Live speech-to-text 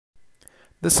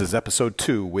This is episode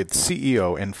 2 with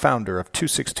CEO and founder of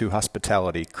 262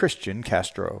 Hospitality, Kristian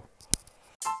Castro.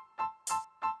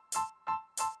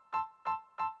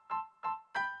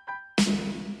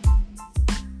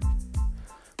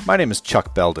 My name is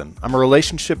Chuck Belden. I'm a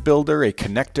relationship builder, a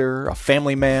connector, a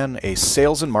family man, a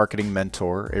sales and marketing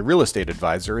mentor, a real estate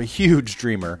advisor, a huge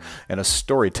dreamer, and a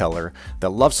storyteller that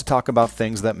loves to talk about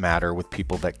things that matter with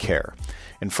people that care.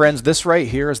 And friends, this right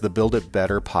here is the Build It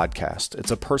Better podcast. It's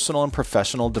a personal and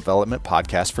professional development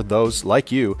podcast for those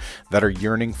like you that are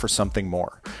yearning for something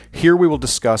more. Here we will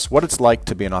discuss what it's like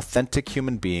to be an authentic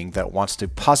human being that wants to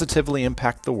positively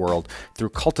impact the world through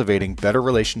cultivating better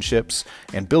relationships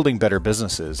and building better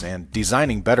businesses and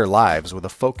designing better lives with a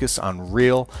focus on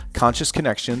real, conscious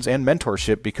connections and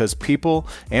mentorship, because people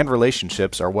and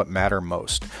relationships are what matter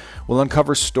most. We'll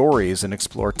uncover stories and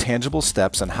explore tangible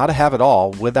steps on how to have it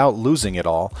all without losing it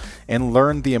all, and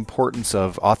learn the importance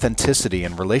of authenticity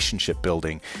and relationship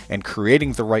building and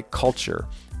creating the right culture,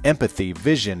 empathy,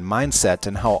 vision, mindset,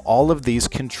 and how all of these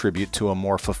contribute to a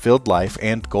more fulfilled life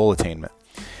and goal attainment.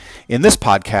 In this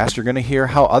podcast, you're going to hear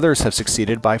how others have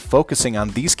succeeded by focusing on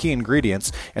these key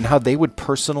ingredients and how they would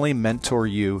personally mentor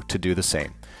you to do the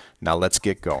same. Now let's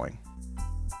get going.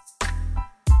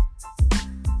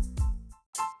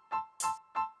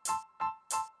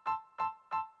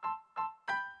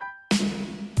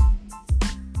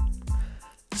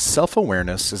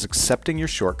 Self-awareness is accepting your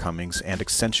shortcomings and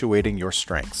accentuating your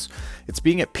strengths. It's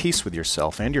being at peace with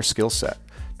yourself and your skill set.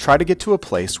 Try to get to a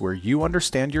place where you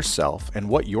understand yourself and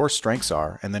what your strengths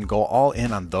are, and then go all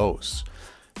in on those.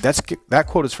 That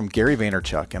quote is from Gary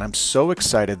Vaynerchuk, and I'm so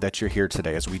excited that you're here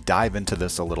today as we dive into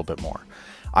this a little bit more.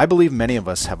 I believe many of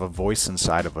us have a voice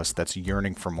inside of us that's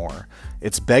yearning for more.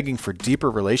 It's begging for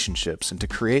deeper relationships and to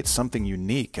create something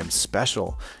unique and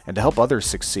special and to help others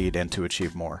succeed and to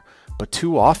achieve more. But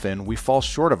too often we fall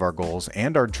short of our goals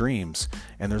and our dreams,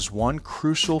 and there's one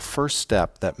crucial first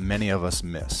step that many of us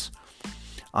miss.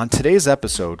 On today's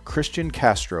episode, Kristian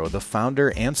Castro, the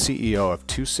founder and CEO of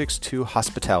 262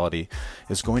 Hospitality,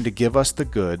 is going to give us the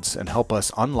goods and help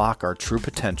us unlock our true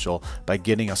potential by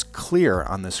getting us clear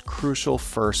on this crucial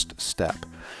first step.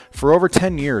 For over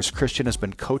 10 years, Kristian has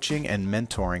been coaching and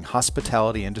mentoring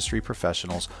hospitality industry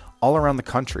professionals all around the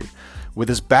country. With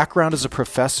his background as a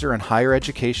professor in higher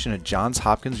education at Johns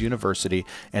Hopkins University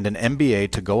and an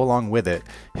MBA to go along with it,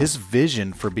 his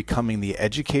vision for becoming the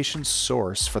education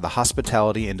source for the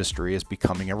hospitality industry is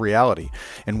becoming a reality.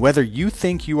 And whether you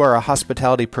think you are a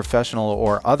hospitality professional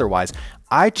or otherwise,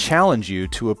 I challenge you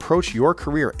to approach your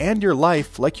career and your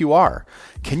life like you are.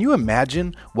 Can you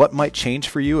imagine what might change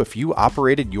for you if you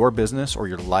operated your business or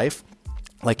your life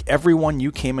like everyone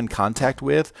you came in contact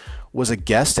with was a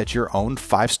guest at your own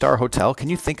 5-star hotel? Can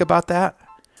you think about that?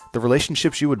 The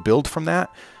relationships you would build from that?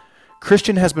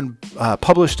 Kristian has been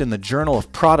published in the Journal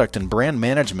of Product and Brand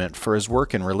Management for his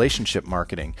work in relationship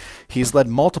marketing. He's led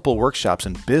multiple workshops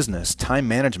in business, time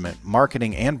management,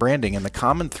 marketing, and branding, and the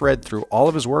common thread through all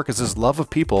of his work is his love of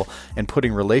people and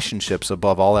putting relationships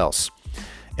above all else.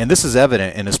 And this is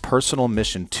evident in his personal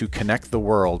mission to connect the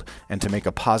world and to make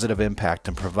a positive impact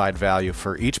and provide value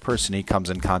for each person he comes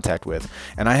in contact with.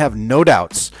 And I have no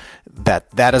doubts that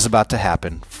that is about to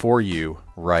happen for you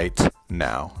right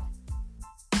now.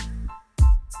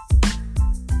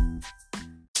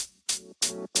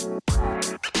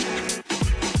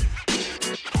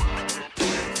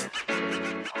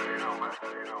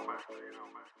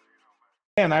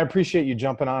 And I appreciate you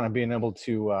jumping on and being able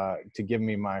to give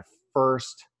me my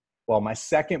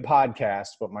second podcast,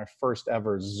 but my first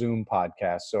ever Zoom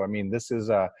podcast. So, I mean, this is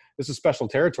special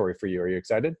territory for you. Are you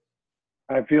excited?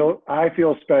 I feel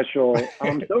special.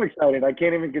 I'm so excited. I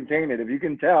can't even contain it. If you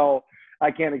can tell, I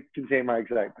can't contain my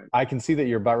excitement. I can see that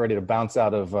you're about ready to bounce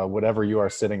out of whatever you are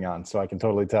sitting on. So I can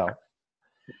totally tell.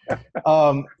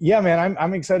 Yeah, man,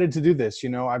 I'm excited to do this. You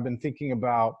know, I've been thinking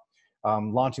about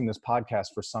launching this podcast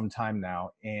for some time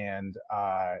now, and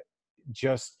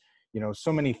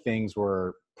so many things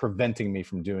were preventing me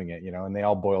from doing it, and they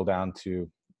all boil down to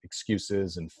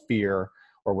excuses and fear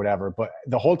or whatever. But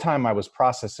the whole time I was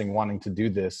processing wanting to do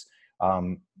this,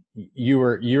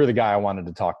 you're the guy I wanted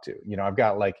to talk to. I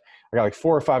got like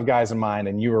 4 or 5 guys in mind,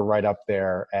 and you were right up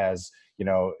there as,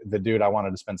 the dude I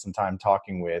wanted to spend some time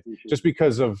talking with, just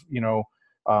because of,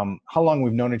 how long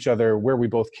we've known each other, where we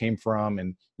both came from.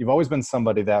 And you've always been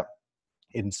somebody that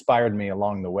inspired me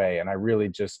along the way. And I really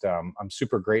just, I'm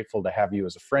super grateful to have you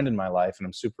as a friend in my life. And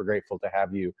I'm super grateful to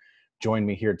have you join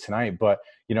me here tonight. But,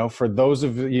 for those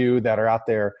of you that are out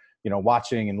there,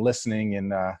 watching and listening in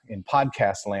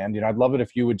podcast land, I'd love it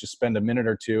if you would just spend a minute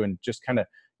or two and just kind of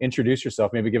introduce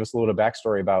yourself, maybe give us a little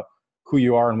backstory about who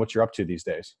you are and what you're up to these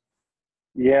days.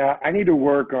 Yeah, I need to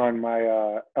work on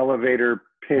my elevator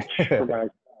pitch for my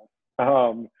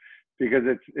um because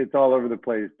it's all over the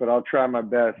place, but I'll try my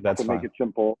best That's to make fine. it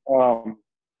simple.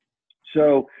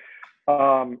 So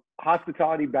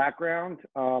hospitality background.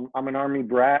 I'm an army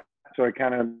brat, so I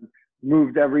kind of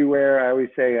moved everywhere. I always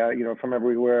say, from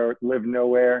everywhere, lived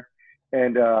nowhere.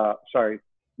 And sorry,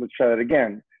 let's try that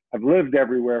again. I've lived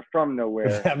everywhere from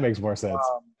nowhere. That makes more sense.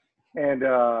 Um, and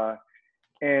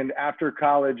and after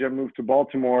college, I moved to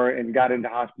Baltimore and got into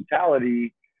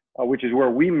hospitality, which is where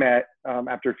we met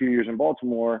after a few years in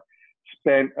Baltimore.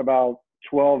 Spent about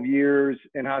 12 years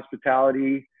in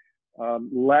hospitality,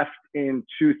 left in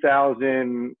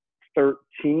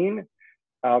 2013,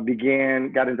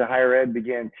 got into higher ed,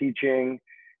 began teaching.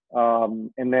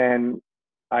 And then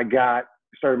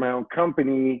started my own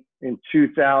company in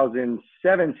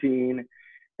 2017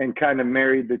 and kind of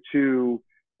married the two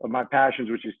of my passions,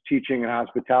 which is teaching and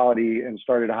hospitality, and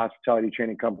started a hospitality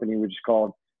training company, which is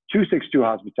called 262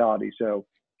 Hospitality. So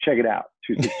check it out,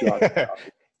 262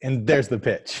 Hospitality. And there's the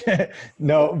pitch.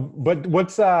 No,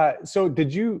 but so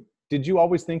did you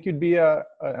always think you'd be an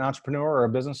entrepreneur or a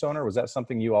business owner? Was that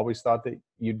something you always thought that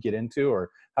you'd get into, or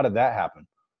how did that happen?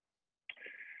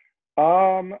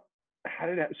 Um,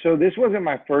 so this wasn't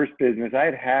my first business.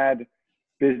 I had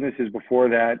businesses before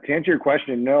that. To answer your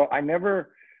question, no, I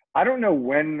don't know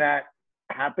when that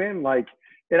happened. Like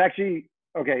it actually,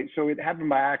 okay, so it happened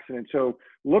by accident. So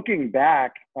looking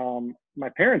back, my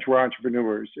parents were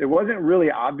entrepreneurs. It wasn't really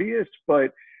obvious,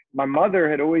 but my mother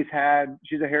had always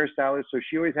she's a hairstylist. So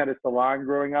she always had a salon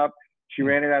growing up. She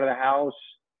ran it out of the house.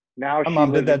 Now My she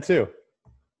mom did lives that too.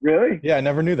 really? Yeah, I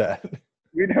never knew that.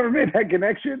 You never made that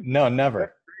connection? No,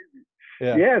 never.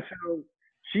 Yeah. Yeah, so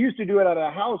she used to do it out of the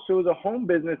house. So it was a home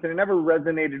business and it never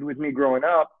resonated with me growing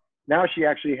up. Now she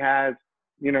actually has,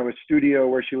 a studio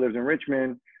where she lives in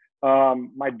Richmond.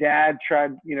 My dad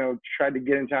tried to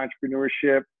get into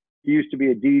entrepreneurship. He used to be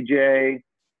a DJ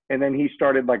and then he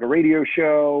started like a radio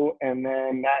show. And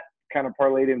then that kind of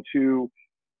parlayed into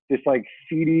this like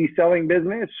CD selling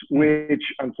business, which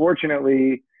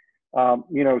unfortunately,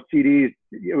 CDs,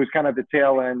 it was kind of the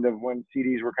tail end of when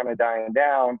CDs were kind of dying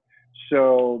down.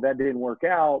 So that didn't work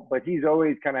out, but he's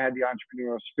always kind of had the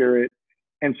entrepreneurial spirit.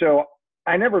 And so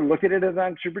I never looked at it as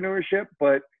entrepreneurship,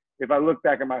 but if I look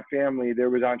back at my family, there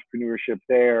was entrepreneurship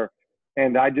there.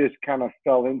 And I just kind of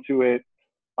fell into it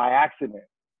by accident.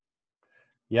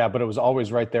 Yeah, but it was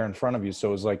always right there in front of you. So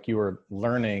it was like you were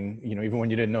learning, even when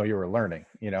you didn't know you were learning.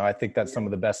 I think that's some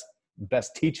of the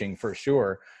best teaching for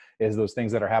sure is those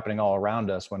things that are happening all around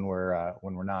us when we're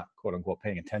not quote unquote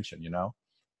paying attention.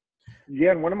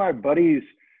 Yeah, and one of my buddies,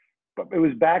 it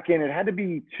was it had to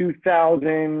be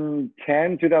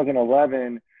 2010,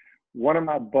 2011. One of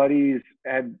my buddies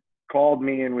had called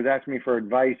me and was asking me for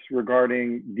advice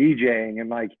regarding DJing and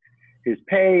like his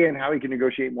pay and how he can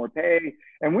negotiate more pay.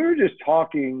 And we were just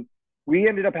talking. We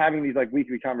ended up having these like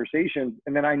weekly conversations.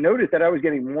 And then I noticed that I was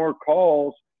getting more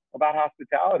calls about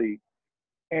hospitality.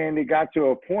 And it got to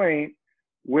a point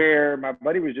where my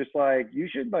buddy was just like, you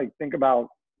should like think about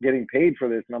getting paid for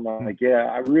this. And I'm like, yeah,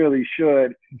 I really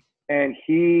should. And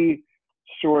he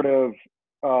sort of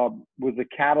was a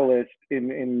catalyst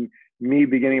in me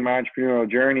beginning my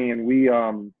entrepreneurial journey. And we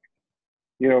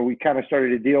kind of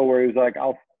started a deal where he was like,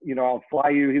 I'll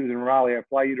fly you. He was in Raleigh. I'll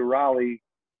fly you to Raleigh.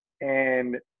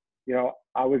 And,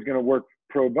 I was going to work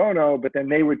pro bono, but then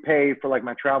they would pay for like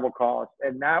my travel costs.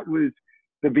 And that was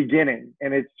the beginning.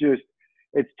 And it's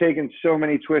taken so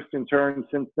many twists and turns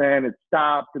since then. It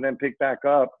stopped and then picked back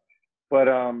up. But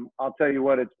I'll tell you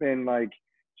what, it's been like,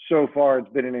 so far,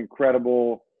 it's been an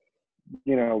incredible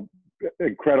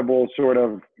sort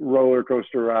of roller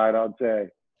coaster ride, I'd say.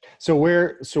 So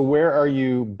where are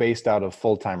you based out of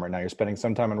full time right now? You're spending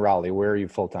some time in Raleigh. Where are you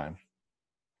full time?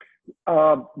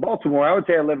 Baltimore. I would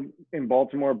say I live in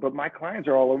Baltimore, but my clients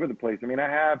are all over the place. I mean, I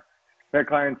have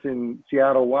clients in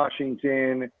Seattle,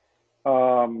 Washington.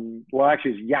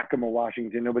 Actually, it's Yakima,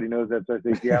 Washington. Nobody knows that, so I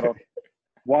say Seattle.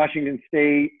 Washington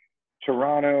State,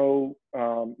 Toronto,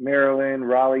 Maryland,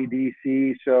 Raleigh,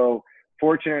 DC. So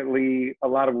fortunately, a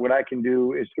lot of what I can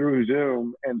do is through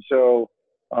Zoom. And so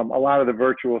a lot of the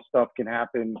virtual stuff can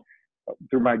happen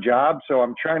through my job. So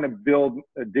I'm trying to build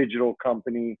a digital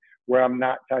company where I'm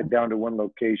not tied down to one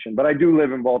location. But I do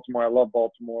live in Baltimore. I love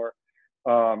Baltimore.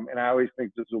 And I always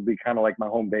think this will be kind of like my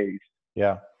home base.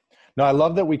 Yeah. No, I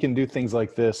love that we can do things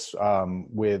like this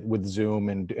with Zoom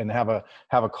and have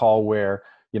a call where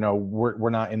we're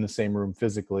not in the same room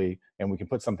physically, and we can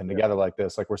put something together like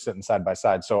this, like we're sitting side by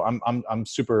side. So I'm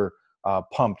super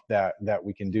pumped that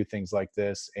we can do things like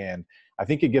this, and I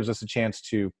think it gives us a chance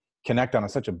to connect on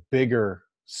such a bigger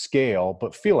scale,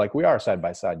 but feel like we are side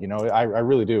by side. You know, I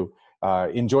really do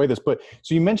enjoy this. But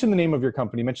so you mentioned the name of your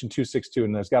company, you mentioned 262,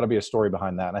 and there's got to be a story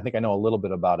behind that. And I think I know a little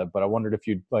bit about it, but I wondered if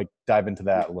you'd like dive into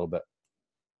that a little bit.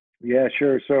 Yeah,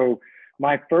 sure. So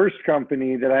my first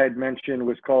company that I had mentioned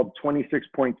was called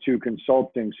 26.2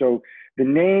 Consulting. So the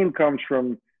name comes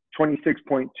from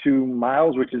 26.2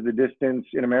 miles, which is the distance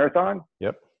in a marathon.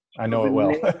 Yep. I know it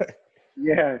well.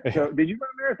 Yeah. So did you run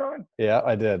a marathon? Yeah,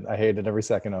 I did. I hated every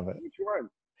second of it. Which one?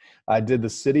 I did the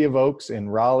City of Oaks in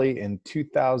Raleigh in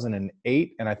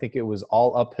 2008, and I think it was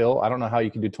all uphill. I don't know how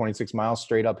you can do 26 miles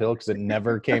straight uphill because it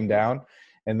never came down.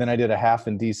 And then I did a half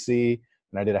in DC,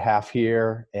 and I did a half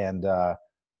here. And it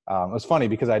was funny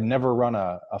because I'd never run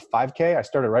a 5K. I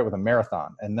started right with a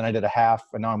marathon, and then I did a half,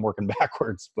 and now I'm working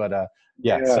backwards. But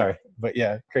yeah, sorry. But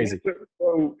yeah, crazy.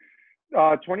 So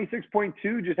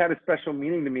 26.2 just had a special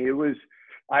meaning to me.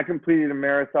 I completed a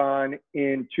marathon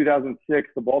in 2006,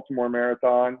 the Baltimore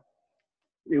Marathon.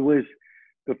 It was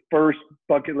the first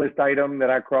bucket list item that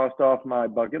I crossed off my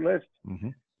bucket list.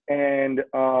 Mm-hmm.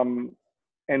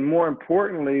 And more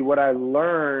importantly, what I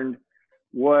learned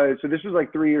was, so this was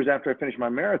like 3 years after I finished my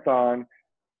marathon,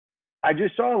 I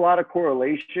just saw a lot of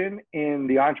correlation in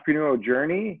the entrepreneurial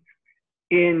journey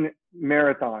in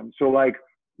marathon. So like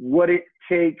what it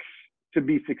takes to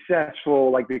be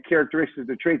successful, like the characteristics,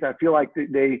 the traits, I feel like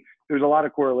there's a lot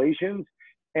of correlations.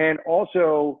 And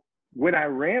also when I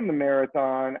ran the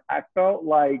marathon, I felt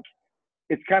like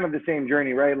it's kind of the same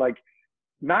journey, right? Like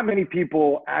not many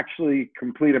people actually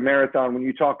complete a marathon when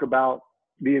you talk about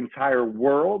the entire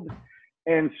world.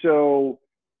 And so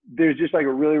there's just like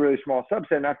a really, really small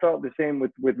subset. And I felt the same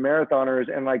with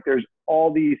marathoners. And like, there's all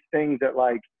these things that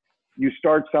like, you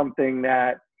start something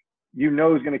that you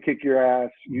know is going to kick your ass.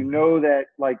 You know that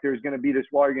like there's going to be this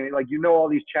wall. You're going to like, you know, all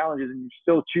these challenges, and you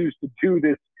still choose to do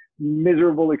this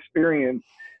miserable experience.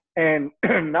 And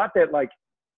not that like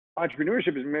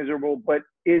entrepreneurship is miserable, but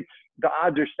the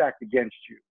odds are stacked against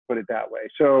you, put it that way.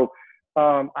 So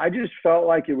I just felt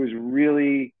like it was a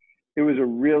really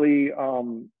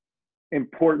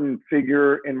important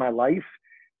figure in my life.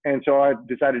 And so I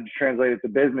decided to translate it to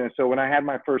business. So when I had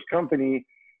my first company,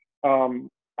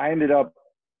 I ended up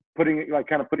putting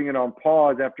it on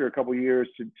pause after a couple of years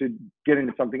to get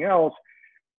into something else.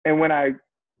 And when I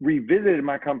revisited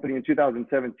my company in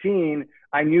 2017,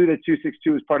 I knew that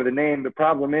 262 was part of the name. The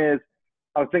problem is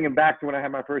I was thinking back to when I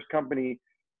had my first company,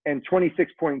 and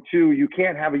 26.2, you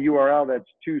can't have a URL that's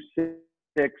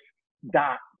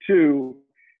 26.2.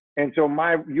 And so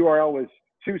my URL was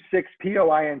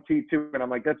 26POINT2. And I'm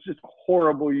like, that's just a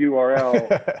horrible URL.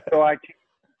 So I changed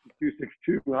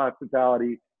 262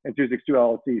 Hospitality and 262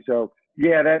 LLC. So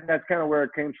yeah, that's kind of where it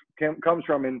comes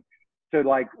from. And to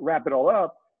like wrap it all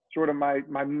up, sort of my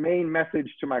main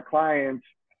message to my clients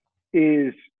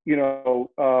is, you know,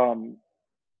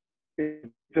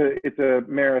 it's a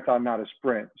marathon, not a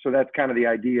sprint. So that's kind of the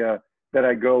idea that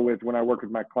I go with when I work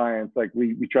with my clients. Like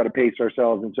we try to pace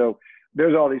ourselves. And so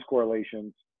there's all these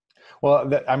correlations. Well,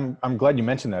 I'm glad you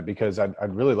mentioned that, because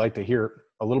I'd really like to hear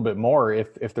a little bit more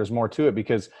if there's more to it,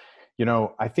 because, you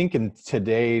know, I think in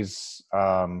today's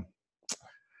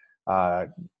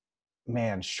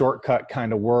shortcut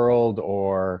kind of world,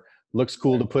 or looks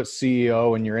cool to put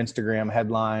CEO in your Instagram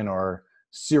headline, or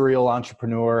serial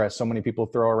entrepreneur, as so many people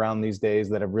throw around these days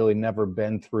that have really never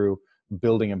been through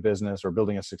building a business or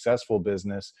building a successful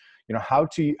business. You know, how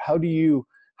do you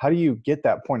get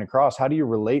that point across? How do you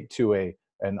relate to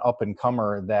an up and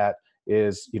comer that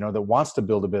is, you know, that wants to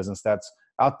build a business that's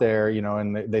out there, you know,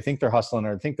 and they think they're hustling,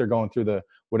 or think they're going through the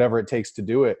whatever it takes to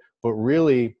do it, but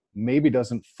really maybe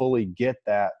doesn't fully get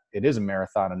that it is a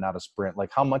marathon and not a sprint? Like,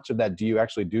 how much of that do you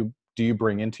actually do you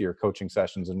bring into your coaching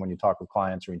sessions and when you talk with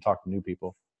clients or you talk to new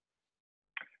people?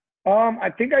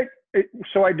 I think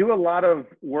so I do a lot of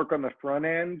work on the front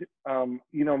end.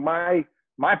 You know, my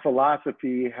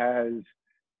philosophy has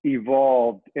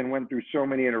evolved and went through so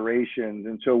many iterations.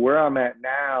 And so where I'm at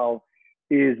now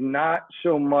is not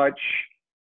so much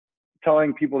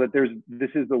telling people that this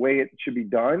is the way it should be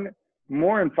done,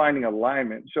 more in finding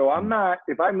alignment. So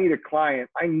if I meet a client,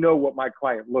 I know what my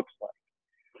client looks like.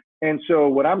 And so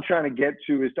what I'm trying to get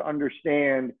to is to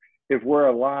understand if we're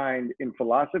aligned in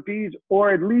philosophies,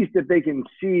 or at least if they can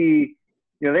see,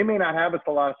 you know, they may not have a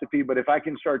philosophy, but if I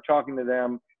can start talking to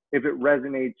them, if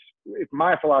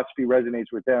my philosophy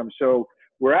resonates with them. So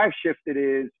where I've shifted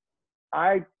is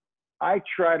I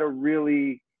try to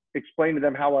really explain to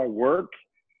them how I work.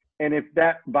 And if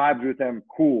that vibes with them,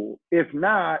 cool. If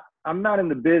not, I'm not in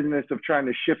the business of trying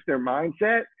to shift their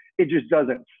mindset. It just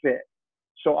doesn't fit.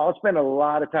 So I'll spend a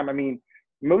lot of time. I mean,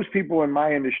 most people in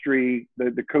my industry,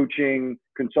 the coaching,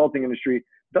 consulting industry,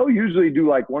 they'll usually do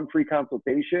like one free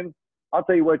consultation. I'll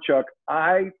tell you what, Chuck,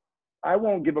 I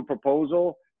won't give a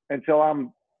proposal until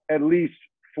I'm at least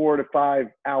 4 to 5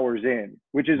 hours in,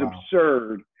 which is Wow.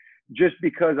 absurd, just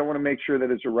because I want to make sure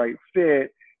that it's a right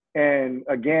fit. And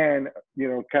again,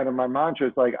 kind of my mantra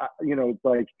is like, it's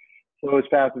like slow is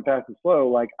fast and fast is slow.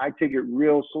 Like I take it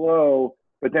real slow,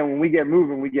 but then when we get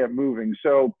moving, we get moving.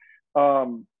 So,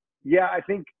 yeah, I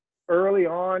think early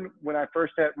on when I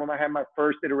had my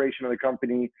first iteration of the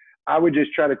company, I would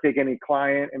just try to take any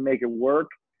client and make it work.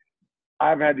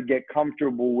 I've had to get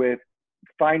comfortable with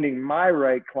finding my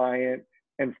right client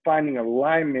and finding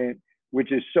alignment,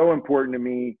 which is so important to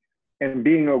me, and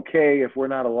being okay if we're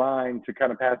not aligned to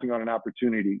kind of passing on an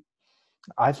opportunity.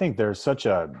 I think there's such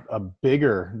a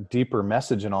bigger, deeper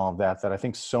message in all of that I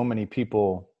think so many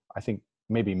people, I think,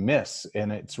 maybe miss.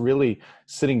 And it's really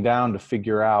sitting down to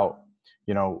figure out,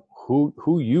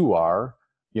 who you are,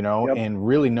 Yep. and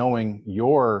really knowing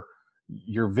your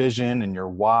vision and your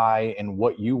why and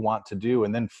what you want to do,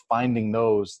 and then finding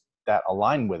those that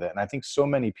align with it. And I think so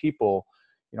many people,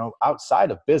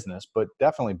 outside of business, but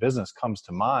definitely business comes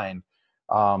to mind,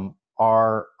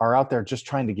 are out there just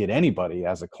trying to get anybody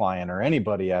as a client or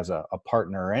anybody as a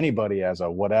partner or anybody as a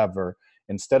whatever,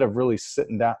 instead of really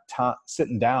sitting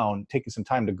down, taking some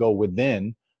time to go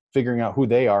within, figuring out who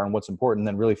they are and what's important, and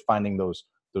then really finding those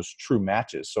true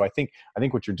matches. So I think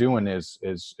what you're doing is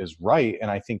right, and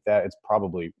I think that it's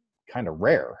probably kind of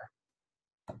rare.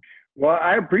 Well,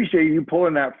 I appreciate you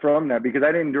pulling that from that, because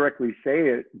I didn't directly say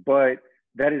it, but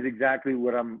that is exactly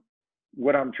what I'm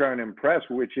trying to impress,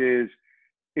 which is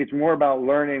it's more about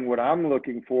learning what I'm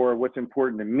looking for, what's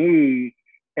important to me,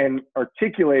 and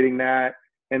articulating that,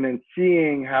 and then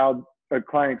seeing how a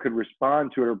client could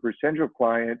respond to it, or a potential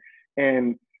client.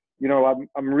 And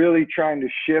I'm really trying to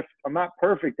shift. I'm not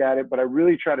perfect at it, but I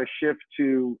really try to shift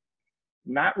to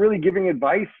not really giving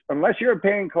advice. Unless you're a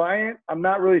paying client, I'm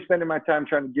not really spending my time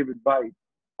trying to give advice.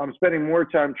 I'm spending more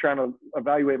time trying to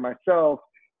evaluate myself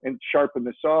and sharpen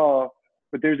the saw.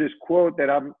 But there's this quote that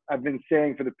I've been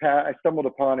saying for the past. I stumbled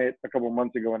upon it a couple of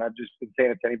months ago, and I've just been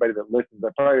saying it to anybody that listens. I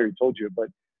probably already told you, but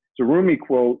it's a Rumi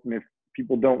quote. And if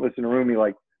people don't listen to Rumi,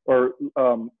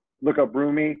 look up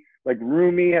Rumi. Like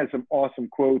Rumi has some awesome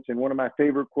quotes, and one of my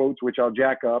favorite quotes, which I'll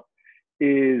jack up,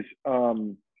 is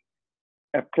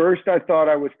at first I thought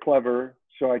I was clever,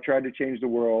 so I tried to change the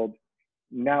world.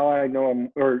 Now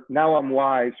I'm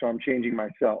wise, so I'm changing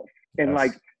myself. And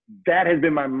Yes. that has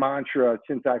been my mantra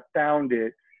since I found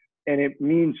it. And it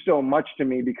means so much to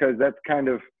me, because that's kind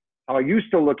of how I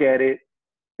used to look at it,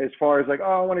 as far as like,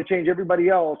 oh, I want to change everybody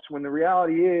else. When the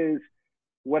reality is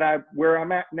where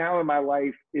I'm at now in my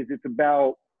life is it's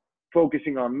about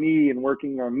focusing on me and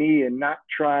working on me, and not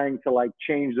trying to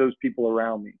change those people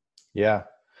around me. Yeah.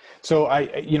 So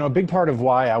a big part of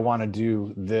why I want to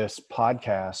do this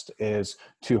podcast is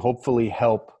to hopefully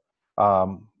help,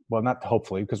 well, not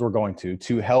hopefully, because we're going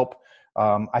to help.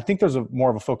 I think there's more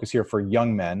of a focus here for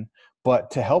young men,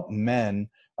 but to help men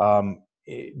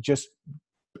just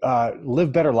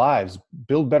live better lives,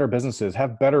 build better businesses,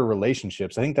 have better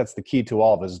relationships. I think that's the key to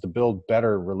all of us, is to build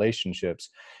better relationships.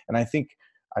 And I think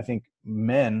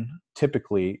men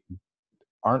typically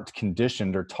aren't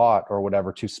conditioned or taught or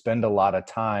whatever to spend a lot of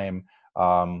time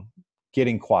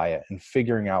getting quiet and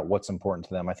figuring out what's important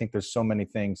to them. I think there's so many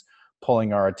things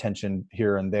pulling our attention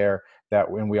here and there that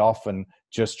when we often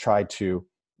just try to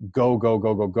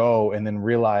go, and then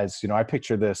realize, I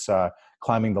picture this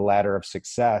climbing the ladder of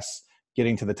success,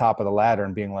 getting to the top of the ladder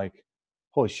and being like,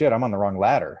 holy shit, I'm on the wrong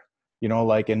ladder,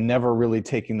 and never really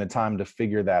taking the time to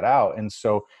figure that out. And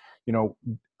so,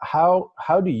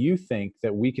 how do you think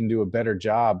that we can do a better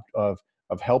job of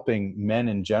helping men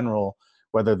in general,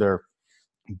 whether they're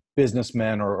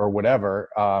businessmen or whatever,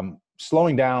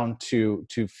 slowing down to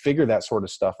figure that sort of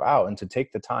stuff out, and to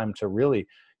take the time to really,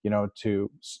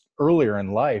 to earlier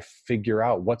in life figure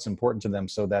out what's important to them,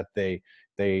 so that they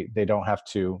don't have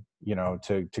to,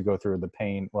 to go through the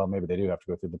pain. Well, maybe they do have to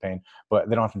go through the pain, but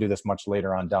they don't have to do this much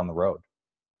later on down the road.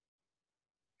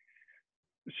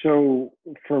 So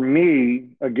for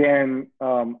me, again,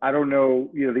 I don't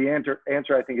know, the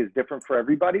answer I think is different for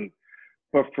everybody,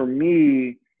 but for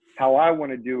me, how I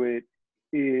want to do it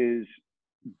is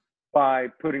by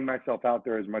putting myself out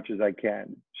there as much as I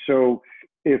can. So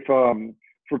if,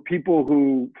 for people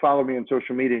who follow me on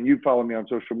social media, and you follow me on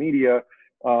social media,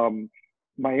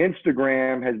 my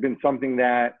Instagram has been something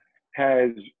that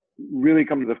has really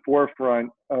come to the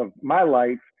forefront of my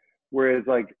life. Whereas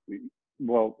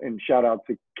and shout out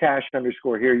to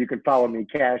Cash_here. You can follow me,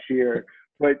 Cash here.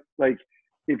 But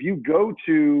if you go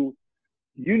to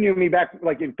you knew me back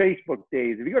like in Facebook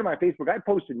days. If you go to my Facebook, I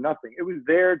posted nothing. It was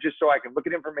there just so I can look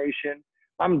at information.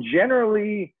 I'm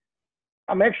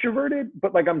extroverted,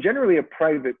 but like I'm generally a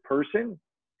private person.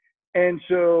 And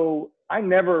so I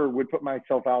never would put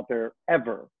myself out there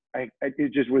ever.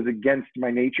 It just was against my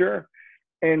nature.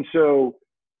 And so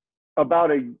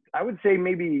I would say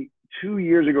maybe 2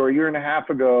 years ago, a year and a half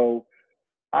ago,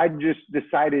 I just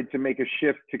decided to make a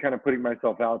shift to kind of putting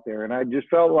myself out there. And I just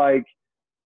felt like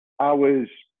I was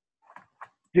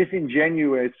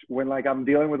disingenuous when like I'm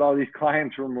dealing with all these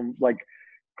clients from like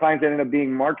clients that ended up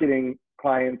being marketing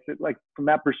clients that, like from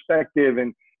that perspective.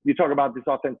 And you talk about this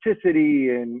authenticity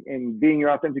and being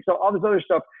your authentic self, all this other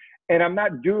stuff. And I'm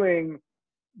not doing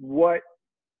what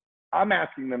I'm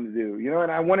asking them to do, you know,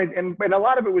 and I wanted, and a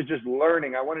lot of it was just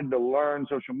learning. I wanted to learn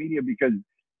social media because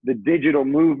the digital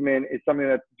movement is something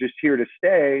that's just here to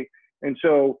stay. And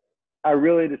so I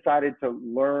really decided to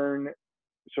learn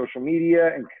social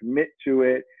media and commit to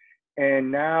it.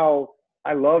 And now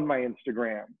I love my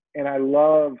Instagram, and I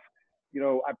love, you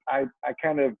know, I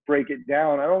kind of break it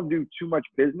down. I don't do too much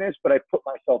business, but I put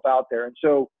myself out there. And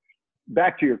so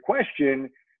back to your question,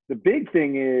 the big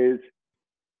thing is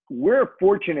we're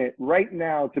fortunate right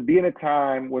now to be in a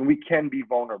time when we can be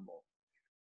vulnerable.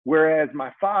 Whereas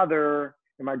my father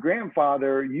and my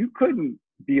grandfather, you couldn't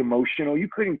be emotional. You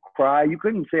couldn't cry. You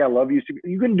couldn't say, I love you.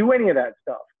 You couldn't do any of that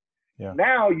stuff. Yeah.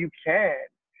 Now you can.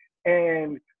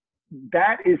 And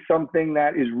that is something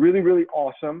that is really, really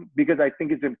awesome, because I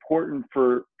think it's important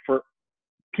for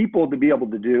people to be able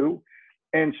to do.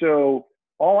 And so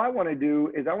all I want to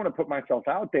do is I want to put myself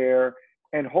out there,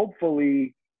 and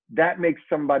hopefully that makes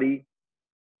somebody,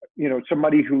 you know,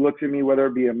 somebody who looks at me, whether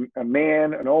it be a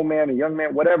man, an old man, a young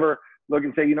man, whatever, look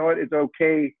and say, you know what, it's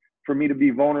okay for me to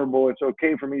be vulnerable. It's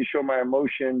okay for me to show my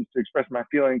emotions, to express my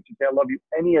feelings, to say I love you,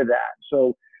 any of that.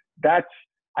 So that's,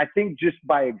 I think, just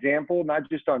by example, not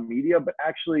just on media, but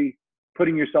actually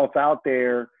putting yourself out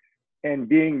there and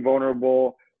being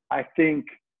vulnerable, I think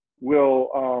will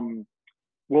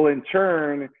in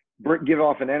turn give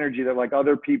off an energy that like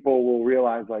other people will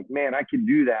realize, like, man, I can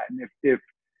do that. And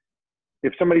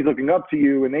if somebody's looking up to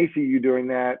you and they see you doing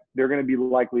that, they're going to be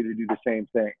likely to do the same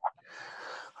thing.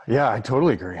 Yeah, I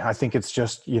totally agree. I think it's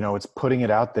just, you know, it's putting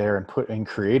it out there and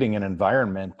creating an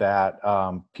environment that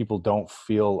people don't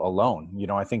feel alone. You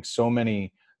know, I think so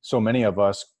many of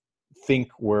us think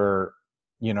we're,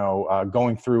 you know,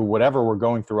 going through whatever we're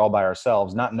going through all by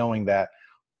ourselves, not knowing that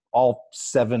all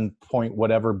 7 point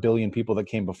whatever billion people that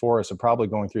came before us are probably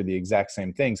going through the exact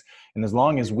same things. And as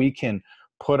long as we can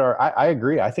put I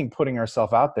agree. I think putting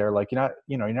ourselves out there, like, you're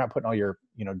not putting all your,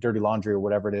 you know, dirty laundry or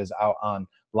whatever it is out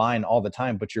online all the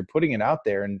time, but you're putting it out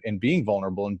there and being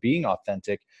vulnerable and being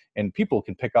authentic, and people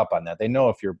can pick up on that. They know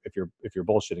if you're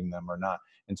bullshitting them or not.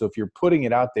 And so if you're putting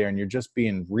it out there and you're just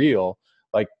being real,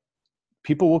 like,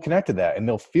 people will connect to that, and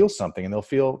they'll feel something, and they'll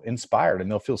feel inspired, and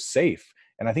they'll feel safe.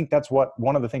 And I think that's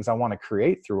one of the things I want to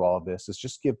create through all of this, is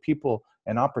just give people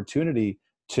an opportunity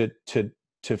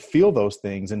to feel those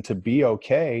things and to be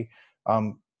okay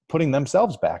putting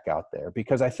themselves back out there.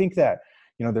 Because I think that,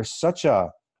 you know, there's such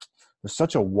a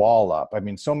wall up. I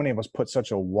mean, so many of us put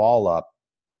such a wall up,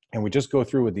 and we just go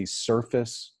through with these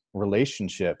surface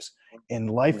relationships, and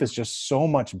life is just so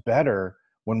much better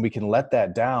when we can let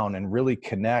that down and really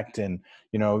connect. And,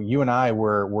 you know, you and I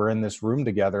were in this room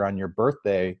together on your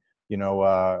birthday, you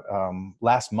know,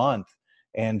 last month,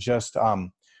 and just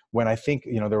when I think,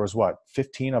 you know, there was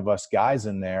 15 of us guys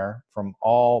in there from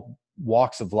all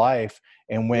walks of life.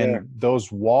 And when those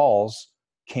walls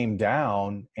came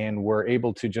down and we're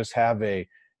able to just have a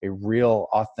real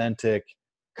authentic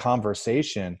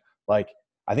conversation, like,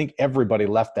 I think everybody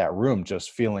left that room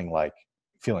just feeling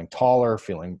taller,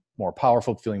 feeling more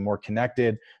powerful, feeling more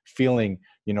connected, feeling,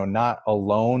 you know, not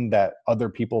alone, that other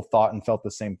people thought and felt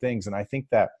the same things. And I think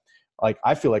that, like,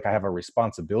 I feel like I have a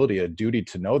responsibility, a duty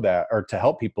to know that, or to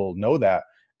help people know that,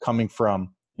 coming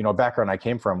from, you know, a background I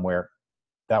came from where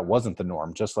that wasn't the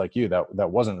norm, just like you, that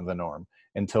wasn't the norm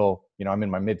until, you know, I'm in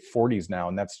my mid 40s now,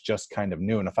 and that's just kind of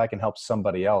new. And if I can help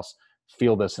somebody else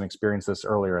feel this and experience this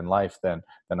earlier in life, then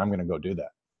I'm going to go do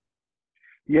that.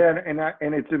 Yeah.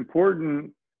 And it's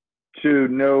important to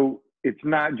know it's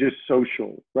not just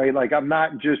social, right? Like, I'm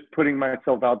not just putting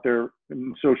myself out there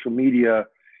in social media.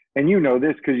 And you know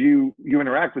this because you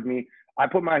interact with me. I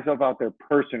put myself out there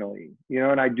personally, you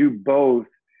know, and I do both.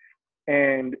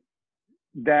 And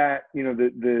that, you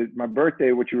know, my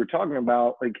birthday, what you were talking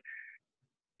about, like,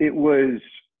 it was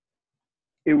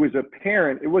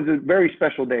apparent. It was a very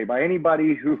special day by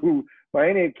anybody who, by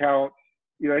any account,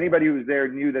 you know, anybody who was there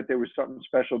knew that there was something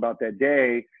special about that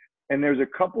day. And there's a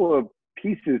couple of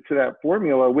pieces to that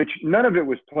formula, which none of it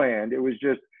was planned. It was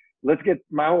just,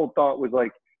 my whole thought was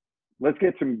like, let's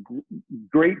get some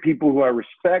great people who I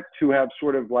respect, who have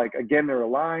sort of like, again, they're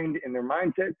aligned in their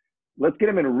mindset. Let's get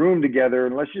them in a room together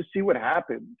and let's just see what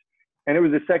happens. And it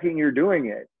was the second year doing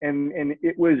it. And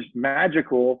it was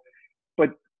magical.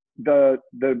 But the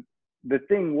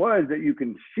thing was that you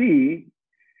can see,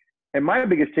 and my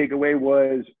biggest takeaway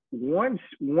was once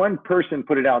one person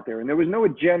put it out there, and there was no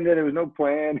agenda, there was no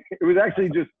plan. It was actually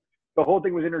just, the whole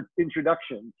thing was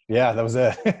introductions. Yeah, that was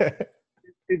it.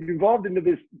 It evolved into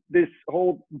this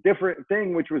whole different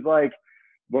thing, which was like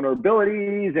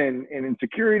vulnerabilities and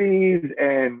insecurities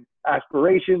and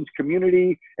aspirations,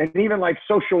 community, and even like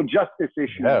social justice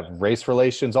issues. Yeah, race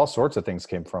relations, all sorts of things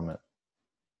came from it.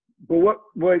 But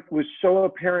what was so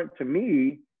apparent to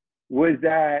me was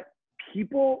that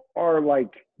people are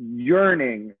like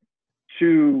yearning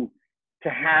to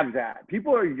have that.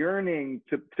 People are yearning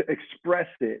to express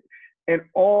it. And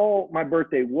all my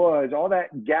birthday was, all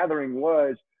that gathering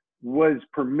was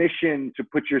permission to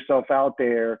put yourself out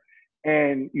there.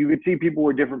 And you could see people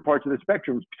were different parts of the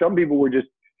spectrum. Some people were just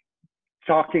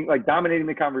talking, like dominating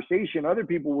the conversation. Other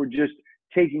people were just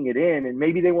taking it in, and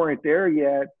maybe they weren't there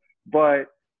yet, but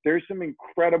there's some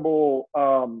incredible,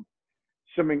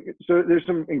 there's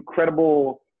some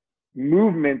incredible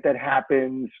movement that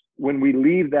happens when we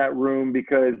leave that room,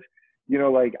 because, you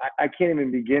know, like I can't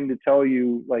even begin to tell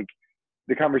you like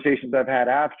the conversations I've had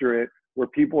after it, where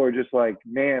people are just like,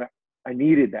 man, I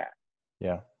needed that.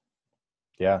 Yeah.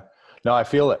 Yeah. No, I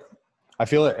feel it.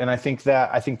 And I think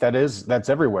that's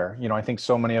everywhere. You know, I think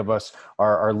so many of us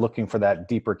are looking for that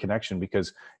deeper connection,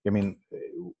 because I mean,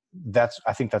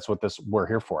 I think that's what we're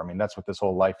here for. I mean, that's what this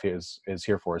whole life is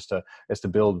here for, is to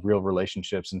build real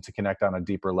relationships and to connect on a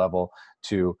deeper level,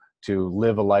 to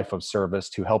live a life of service,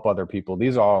 to help other people.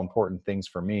 These are all important things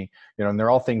for me, you know, and they're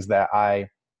all things that I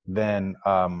then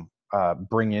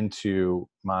bring into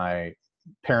my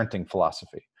parenting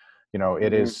philosophy. You know,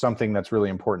 it is something that's really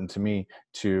important to me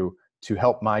to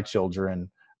help my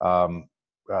children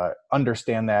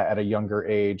understand that at a younger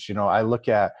age. You know,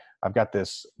 I've got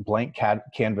this blank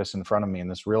canvas in front of me, and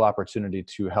this real opportunity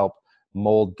to help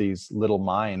mold these little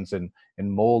minds and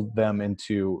mold them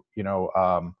into, you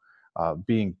know,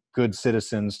 being good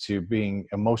citizens, to being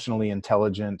emotionally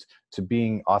intelligent, to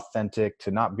being authentic, to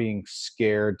not being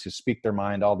scared, to speak their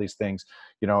mind, all these things,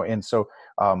 you know. And so,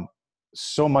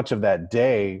 so much of that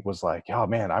day was like, oh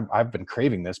man, I've been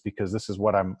craving this, because this is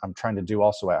what I'm trying to do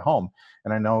also at home.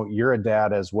 And I know you're a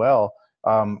dad as well.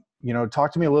 You know,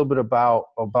 talk to me a little bit about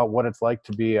what it's like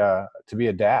to be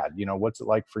a dad. You know, what's it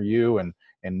like for you, and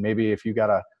maybe if you got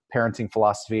a parenting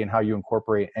philosophy and how you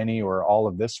incorporate any or all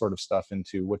of this sort of stuff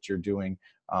into what you're doing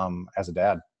as a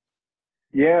dad.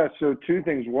 Yeah. So two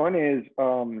things. One is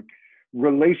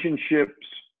relationships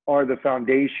are the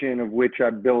foundation of which I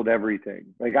build everything.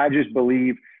 Like, I just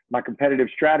believe my competitive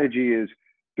strategy is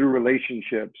through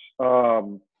relationships.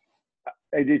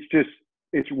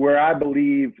 It's where I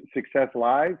believe success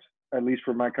lies, at least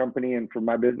for my company and for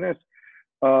my business.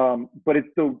 But it's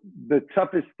the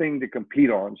toughest thing to compete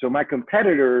on. So my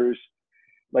competitors,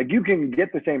 like, you can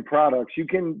get the same products, you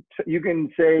can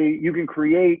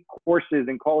create courses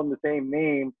and call them the same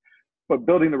name, but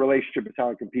building the relationship is how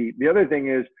I compete. The other thing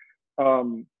is,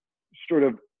 sort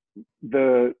of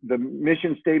the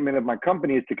mission statement of my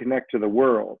company is to connect to the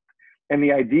world. And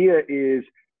the idea is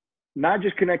not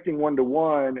just connecting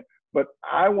one-to-one, but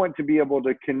I want to be able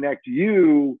to connect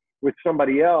you with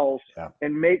somebody else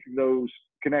and make those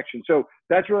connections. So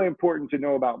that's really important to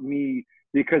know about me,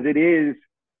 because it is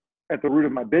at the root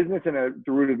of my business and at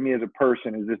the root of me as a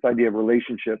person, is this idea of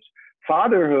relationships.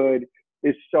 Fatherhood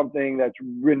is something that's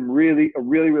been really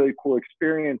cool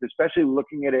experience, especially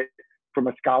looking at it from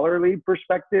a scholarly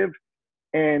perspective.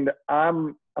 And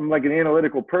I'm like an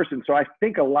analytical person, so I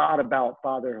think a lot about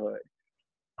fatherhood.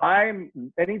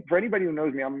 For anybody who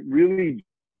knows me, I'm really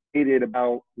jaded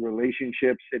about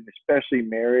relationships, and especially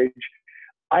marriage.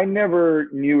 I never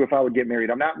knew if I would get married.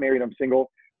 I'm not married, I'm single,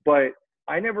 but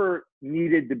I never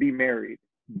needed to be married.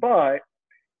 But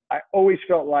I always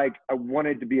felt like I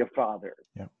wanted to be a father.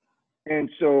 Yeah. And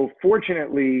so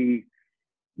fortunately,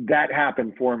 that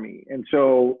happened for me. And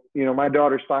so, you know, my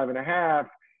daughter's 5.5,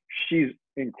 she's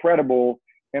incredible.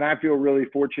 And I feel really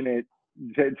fortunate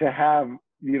to have,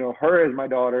 you know, her as my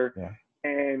daughter. Yeah.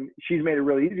 And she's made it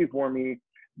really easy for me.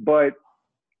 But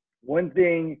one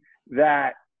thing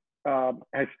that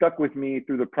has stuck with me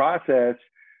through the process,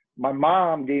 my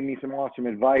mom gave me some awesome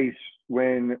advice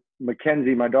when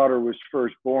Mackenzie, my daughter, was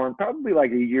first born, probably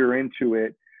like a year into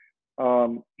it.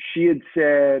 She had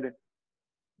said,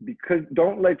 because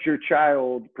don't let your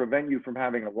child prevent you from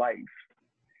having a life.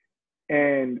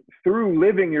 And through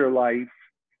living your life,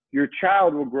 your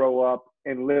child will grow up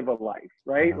and live a life,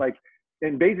 right? Yeah. Like,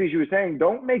 and basically she was saying,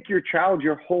 don't make your child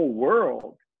your whole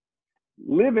world.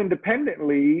 Live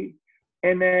independently,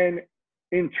 and then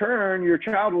in turn, your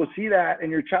child will see that,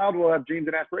 and your child will have dreams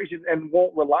and aspirations and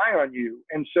won't rely on you.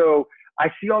 And so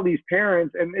I see all these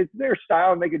parents, and it's their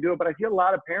style and they can do it, but I see a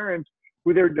lot of parents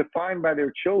who they're defined by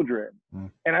their children.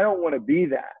 And I don't want to be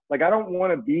that. Like, I don't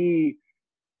want to be,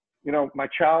 you know, my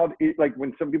child, like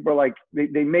when some people are like,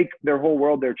 they make their whole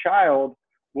world their child.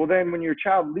 Well, then when your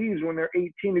child leaves, when they're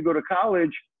 18 to go to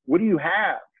college, what do you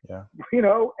have? Yeah. You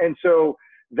know? And so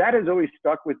that has always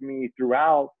stuck with me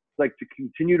throughout, like, to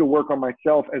continue to work on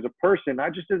myself as a person,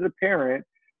 not just as a parent,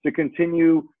 to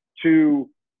continue to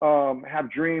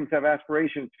have dreams, have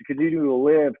aspirations, to continue to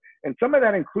live. And some of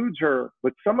that includes her,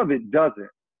 but some of it doesn't.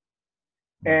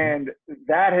 And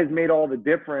that has made all the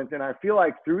difference. And I feel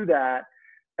like through that,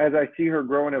 as I see her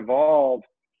grow and evolve,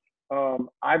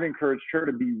 I've encouraged her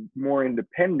to be more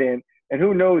independent. And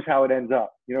who knows how it ends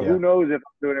up? You know, who knows if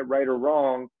I'm doing it right or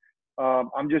wrong?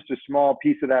 I'm just a small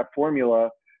piece of that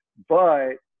formula.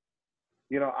 But,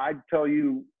 you know, I'd tell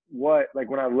you what,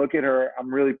 like, when I look at her,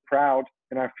 I'm really proud,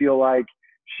 and I feel like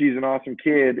she's an awesome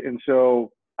kid. And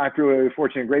so I feel really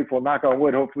fortunate and grateful, knock on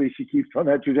wood, hopefully she keeps on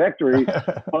that trajectory.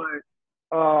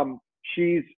 But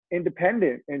she's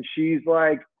independent, and she's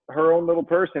like her own little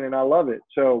person, and I love it.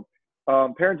 So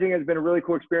parenting has been a really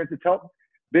cool experience. It's helped.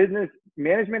 Business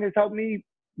management has helped me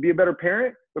be a better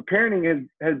parent, but parenting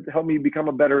has helped me become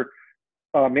a better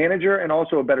manager and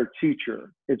also a better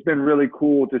teacher. It's been really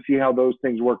cool to see how those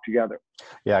things work together.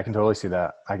 Yeah, I can totally see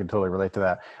that. I can totally relate to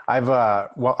that.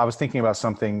 Well, I was thinking about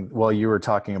something while you were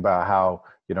talking about how,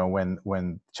 you know,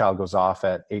 when child goes off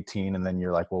at 18 and then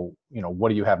you're like, well, you know, what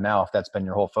do you have now if that's been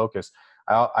your whole focus?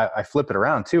 I flip it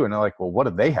around too. And they're like, well, what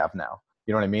do they have now?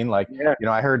 You know what I mean? Like, you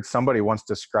know, I heard somebody once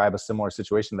describe a similar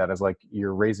situation that is like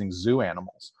you're raising zoo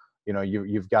animals. You know,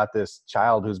 you've got this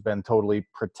child who's been totally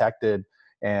protected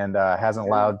and hasn't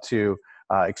allowed to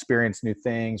experience new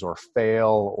things or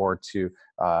fail or to,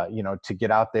 you know, to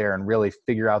get out there and really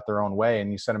figure out their own way.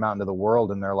 And you send them out into the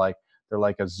world and they're like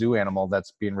a zoo animal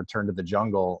that's being returned to the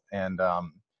jungle. And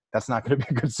that's not going to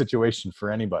be a good situation for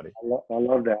anybody. I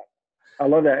love that. I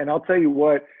love that. And I'll tell you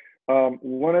what,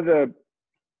 one of the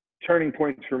turning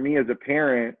points for me as a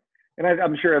parent, and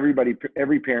I'm sure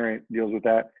every parent deals with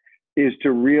that, is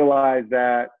to realize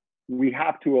that we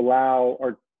have to allow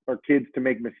our kids to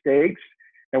make mistakes,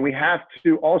 and we have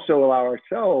to also allow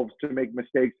ourselves to make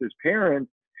mistakes as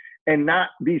parents and not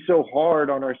be so hard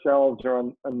on ourselves or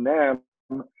on them.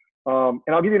 And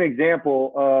I'll give you an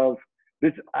example of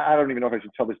this. I don't even know if I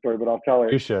should tell this story, but I'll tell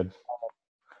it. You should.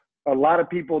 A lot of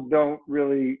people don't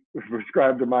really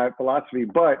prescribe to my philosophy,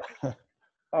 but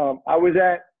I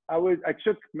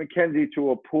took Mackenzie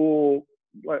to a pool,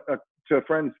 to a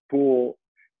friend's pool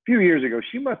a few years ago.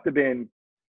 She must have been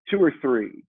 2 or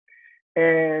 3.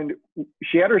 And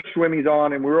she had her swimmies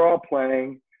on and we were all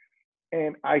playing.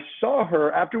 And I saw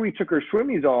her after we took her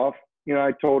swimmies off. You know,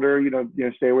 I told her, you know,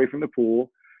 stay away from the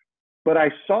pool. But I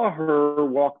saw her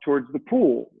walk towards the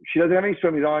pool. She doesn't have any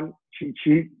swimmies on.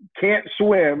 She can't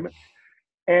swim.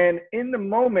 And in the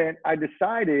moment, I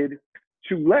decided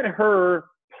to let her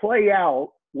play out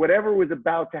whatever was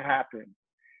about to happen.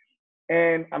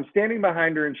 And I'm standing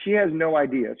behind her and she has no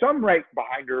idea. So I'm right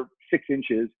behind her 6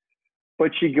 inches,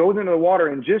 but she goes into the water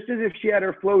and just as if she had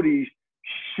her floaties,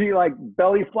 she like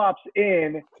belly flops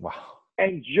in. Wow.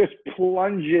 And just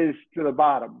plunges to the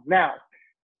bottom. Now,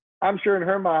 I'm sure in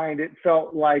her mind, it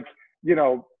felt like, you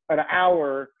know, an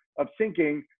hour of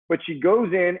sinking, but she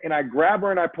goes in and I grab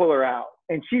her and I pull her out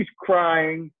and she's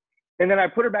crying. And then I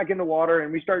put her back in the water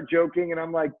and we start joking and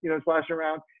I'm like, you know, splashing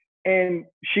around and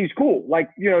she's cool. Like,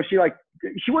 you know, she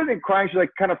wasn't crying. She like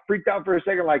kind of freaked out for a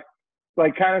second, like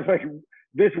kind of like,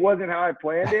 this wasn't how I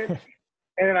planned it.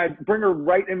 And then I bring her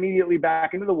right immediately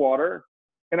back into the water.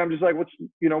 And I'm just like,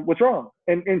 what's wrong?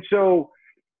 And so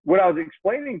what I was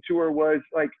explaining to her was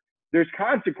like, there's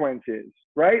consequences,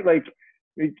 right? Like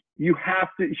you have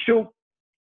to,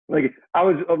 I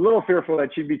was a little fearful that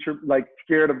she'd be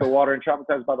scared of the water and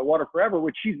traumatized by the water forever,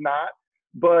 which she's not.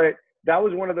 But that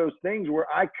was one of those things where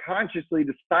I consciously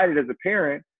decided as a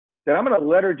parent that I'm going to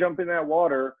let her jump in that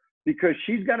water because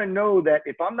she's going to know that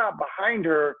if I'm not behind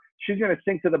her, she's going to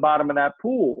sink to the bottom of that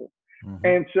pool. Mm-hmm.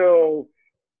 And so,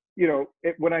 you know,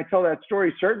 when I tell that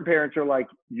story, certain parents are like,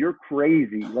 you're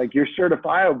crazy, like you're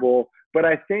certifiable. But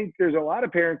I think there's a lot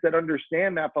of parents that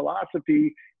understand that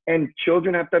philosophy, and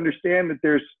children have to understand that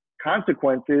there's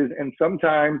consequences. And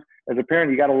sometimes as a parent,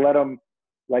 you got to let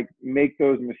like make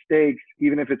those mistakes,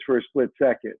 even if it's for a split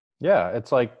second. Yeah,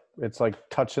 it's like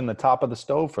touching the top of the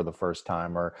stove for the first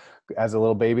time, or as a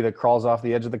little baby that crawls off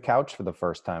the edge of the couch for the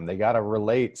first time. They got to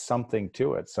relate something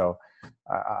to it. So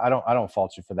I don't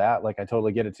fault you for that. Like, I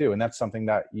totally get it too, and that's something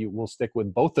that you will stick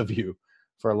with both of you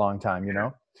for a long time.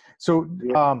 So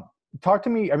Yeah. talk to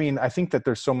me. I mean, I think that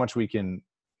there's so much we can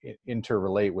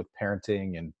interrelate with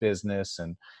parenting and business,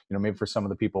 and maybe for some of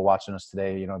the people watching us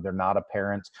today, they're not a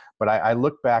parent, but I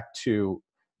look back to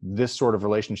this sort of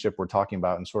relationship we're talking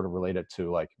about and sort of relate it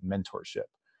to like mentorship.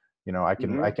 I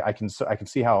can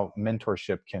see how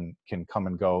mentorship can come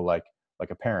and go, like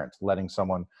a parent letting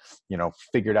someone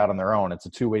figure it out on their own. It's a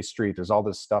two-way street. There's all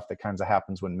this stuff that kind of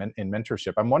happens when in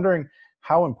mentorship. I'm wondering,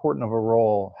 how important of a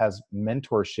role has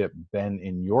mentorship been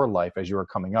in your life as you were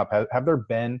coming up? Have there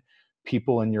been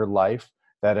people in your life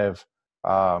that have,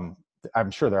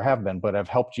 I'm sure there have been, but have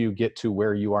helped you get to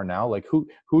where you are now? Like who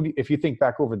if you think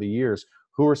back over the years,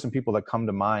 who are some people that come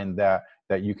to mind that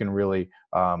you can really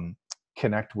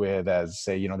connect with as,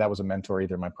 say, that was a mentor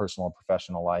either in my personal or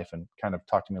professional life? And kind of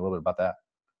talk to me a little bit about that.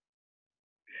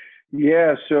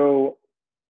 Yeah. So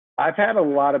I've had a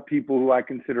lot of people who I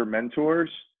consider mentors.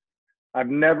 I've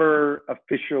never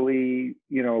officially,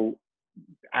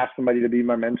 asked somebody to be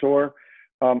my mentor.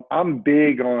 I'm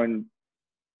big on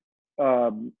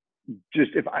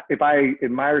just if I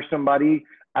admire somebody,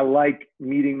 I like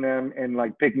meeting them and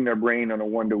like picking their brain on a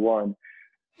one-to-one.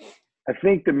 I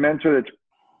think the mentor that's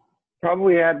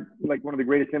probably had like one of the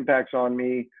greatest impacts on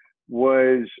me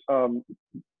was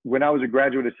when I was a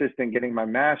graduate assistant getting my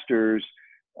master's.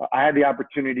 I had the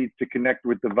opportunity to connect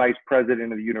with the vice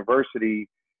president of the university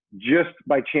just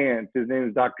by chance. His name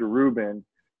is Dr. Rubin.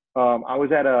 I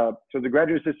was at the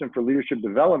graduate assistant for leadership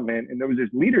development, and there was this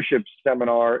leadership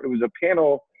seminar. It was a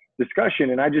panel discussion,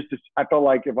 and I felt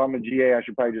like if I'm a GA, I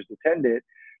should probably just attend it.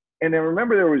 And then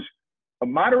remember, there was a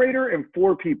moderator and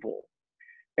 4 people,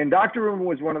 and Dr. Rubin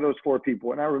was one of those 4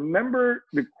 people. And I remember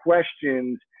the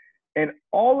questions, and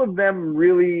all of them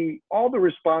really, all the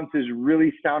responses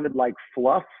really sounded like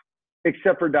fluff,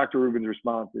 except for Dr. Rubin's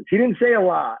responses. He didn't say a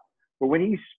lot, but when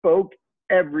he spoke,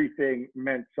 everything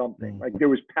meant something. Like there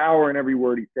was power in every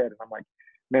word he said. And I'm like,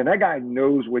 man, that guy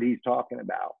knows what he's talking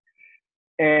about.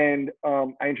 And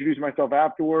I introduced myself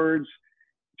afterwards.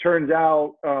 Turns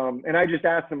out, and I just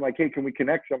asked him like, hey, can we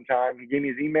connect sometime? He gave me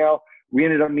his email. We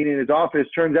ended up meeting in his office.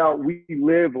 Turns out we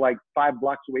live like 5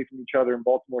 blocks away from each other in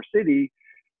Baltimore City.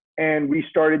 And we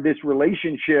started this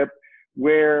relationship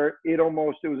where it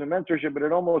was a mentorship, but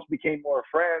it almost became more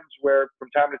friends, where from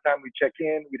time to time we'd check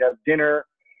in, we'd have dinner,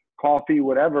 coffee,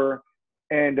 whatever.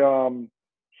 And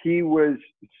he was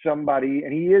somebody,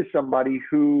 and he is somebody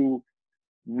who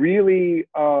really,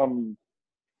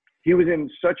 he was in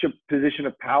such a position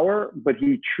of power, but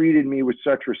he treated me with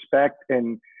such respect,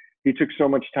 and he took so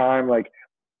much time. Like,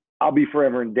 I'll be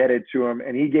forever indebted to him.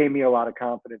 And he gave me a lot of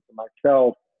confidence in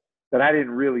myself that I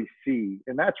didn't really see.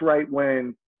 And that's right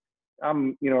when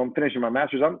I'm finishing my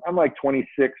master's. I'm like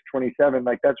 26, 27.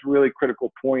 Like, that's really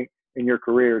critical point in your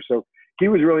career. So he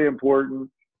was really important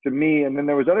to me. And then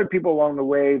there was other people along the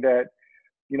way that,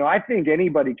 I think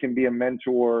anybody can be a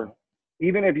mentor,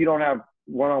 even if you don't have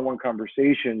one-on-one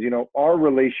conversations. Our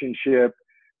relationship,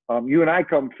 you and I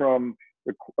come from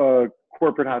the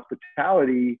corporate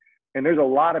hospitality, and there's a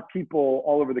lot of people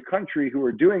all over the country who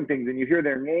are doing things, and you hear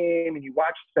their name and you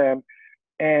watch them,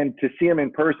 and to see them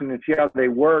in person and see how they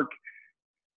work,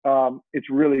 it's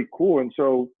really cool. And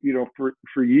so,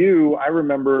 for you, I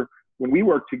remember when we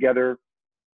worked together,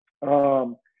 I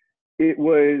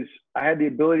had the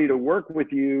ability to work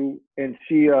with you and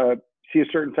see a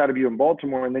certain side of you in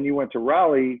Baltimore, and then you went to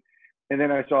Raleigh, and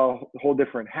then I saw a whole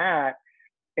different hat,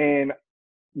 and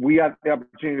we got the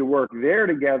opportunity to work there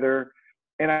together.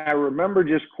 And I remember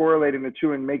just correlating the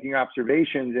two and making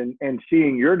observations and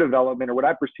seeing your development, or what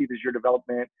I perceived as your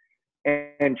development,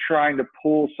 and trying to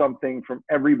pull something from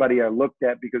everybody I looked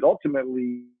at, because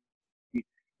ultimately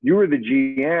you were the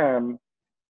GM,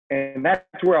 and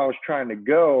that's where I was trying to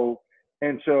go.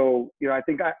 And so, I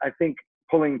think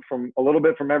pulling from a little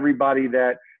bit from everybody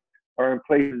that are in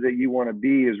places that you want to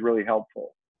be is really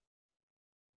helpful.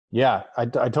 Yeah, I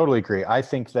totally agree. I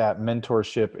think that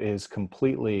mentorship is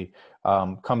completely,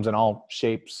 comes in all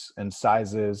shapes and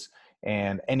sizes,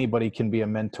 and anybody can be a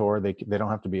mentor. They don't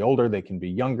have to be older. They can be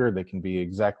younger. They can be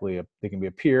they can be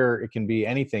a peer. It can be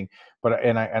anything. But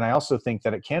I also think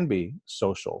that it can be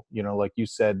social. Like you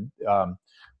said,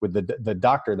 with the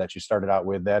doctor that you started out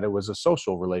with, that it was a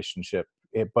social relationship.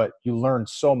 But you learned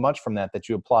so much from that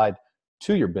you applied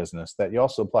to your business, that you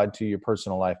also applied to your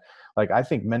personal life. Like, I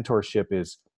think mentorship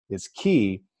is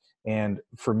key, And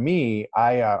for me,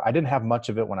 I didn't have much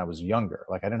of it when I was younger.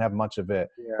 Like I didn't have much of it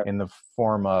Yeah. in the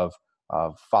form of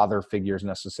father figures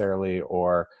necessarily,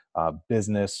 or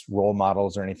business role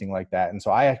models or anything like that. And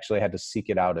so I actually had to seek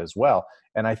it out as well.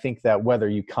 And I think that whether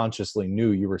you consciously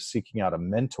knew you were seeking out a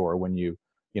mentor when you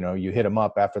hit them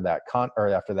up after that or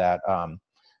after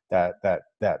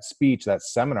that speech, that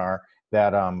seminar,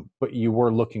 but you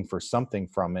were looking for something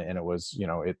from it, and it was,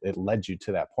 it led you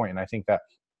to that point. And I think that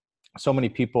so many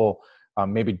people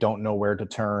maybe don't know where to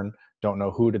turn, don't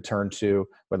know who to turn to,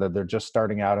 whether they're just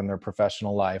starting out in their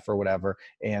professional life or whatever.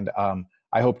 And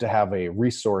I hope to have a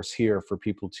resource here for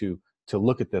people to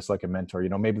look at this like a mentor.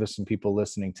 Maybe there's some people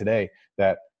listening today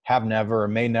that have never or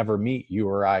may never meet you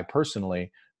or I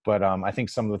personally, but I think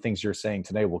some of the things you're saying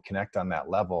today will connect on that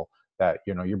level, that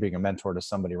you're being a mentor to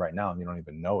somebody right now and you don't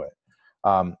even know it.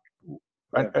 Um,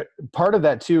 Yeah. Part of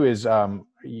that too is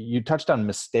you touched on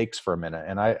mistakes for a minute,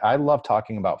 and I love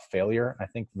talking about failure. I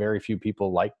think very few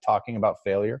people like talking about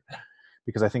failure,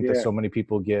 because I think that Yeah. so many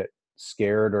people get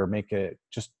scared or make it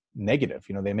just negative.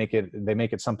 They make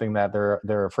it something that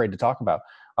they're afraid to talk about.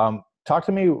 Talk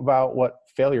to me about what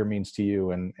failure means to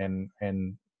you, and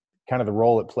kind of the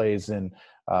role it plays in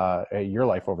your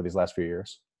life over these last few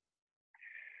years.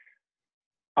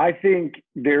 I think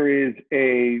there is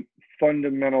a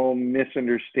fundamental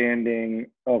misunderstanding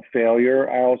of failure.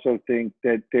 I also think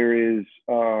that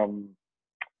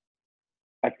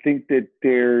I think that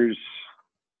there's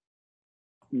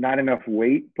not enough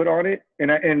weight put on it.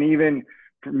 And even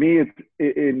for me,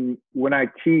 when I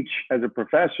teach as a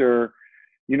professor,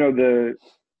 the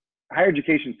higher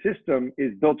education system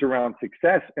is built around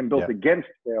success and built against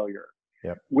failure,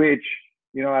 which,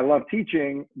 I love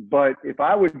teaching, but if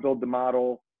I would build the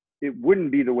model, it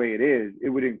wouldn't be the way it is. It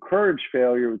would encourage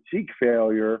failure, it would seek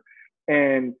failure.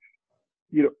 And,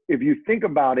 if you think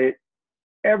about it,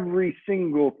 every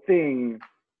single thing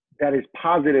that is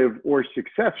positive or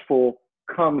successful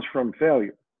comes from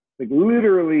failure. Like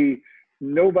literally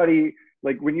nobody,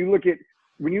 like when you look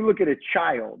at a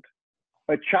child,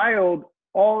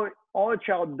 all a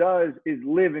child does is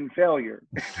live in failure.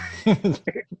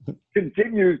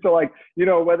 Continues to, like,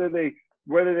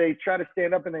 whether they try to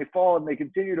stand up and they fall and they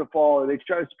continue to fall, or they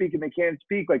try to speak and they can't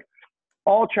speak. Like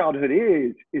all childhood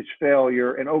is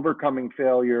failure and overcoming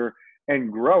failure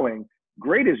and growing.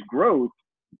 Greatest growth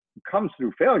comes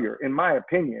through failure, in my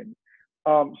opinion.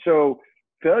 So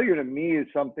failure to me is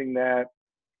something that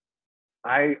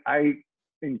I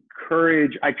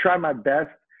encourage. I try my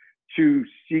best to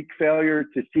seek failure,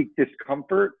 to seek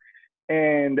discomfort.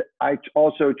 And I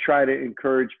also try to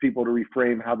encourage people to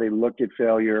reframe how they look at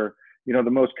failure. The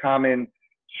most common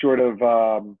sort of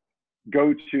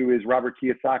go-to is Robert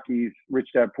Kiyosaki's Rich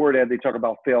Dad Poor Dad. They talk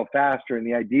about fail faster. And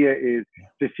the idea is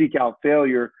to seek out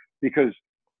failure, because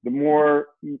the more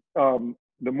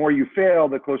you fail,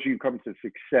 the closer you come to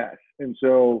success. And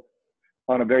so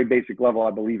on a very basic level,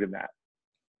 I believe in that.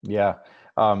 Yeah.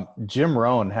 Jim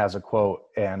Rohn has a quote,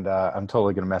 and I'm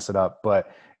totally going to mess it up,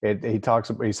 but he's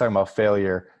talking about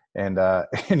failure, and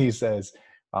and he says,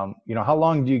 how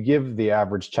long do you give the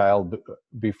average child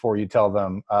before you tell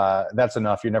them that's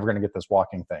enough? You're never going to get this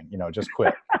walking thing. Just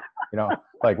quit.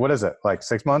 Like, what is it? Like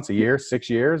 6 months, a year, 6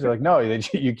 years? They're like, no,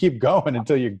 you keep going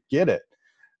until you get it.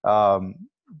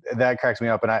 That cracks me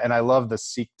up, and I love the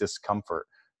seek discomfort.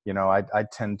 I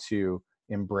tend to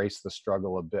embrace the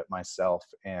struggle a bit myself,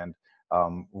 and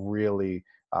really,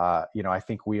 I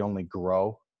think we only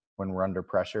grow when we're under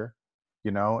pressure.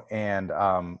 And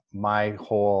my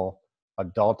whole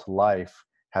adult life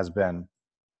has been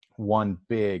one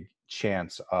big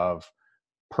chance of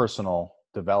personal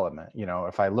development.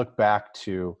 If I look back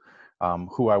to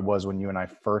who I was when you and I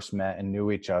first met and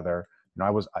knew each other,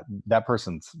 that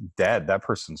person's dead. That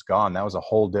person's gone. That was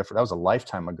that was a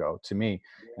lifetime ago to me.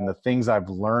 And the things I've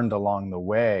learned along the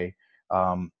way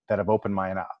that have opened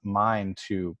my mind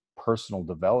to personal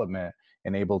development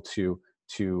and able to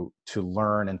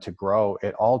learn and to grow,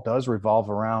 it all does revolve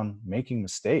around making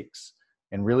mistakes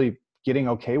and really getting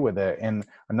okay with it. And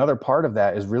another part of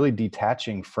that is really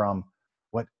detaching from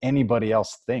what anybody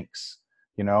else thinks,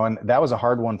 and that was a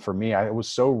hard one for me. I was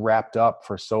so wrapped up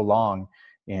for so long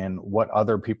in what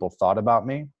other people thought about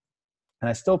me. And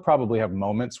I still probably have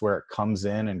moments where it comes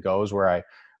in and goes, where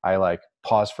I like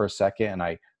pause for a second and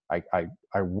I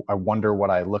wonder what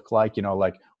I look like.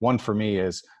 Like one for me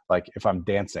is like, if I'm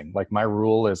dancing, like my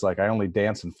rule is like, I only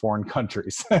dance in foreign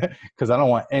countries because I don't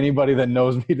want anybody that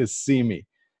knows me to see me.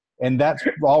 And that's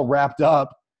all wrapped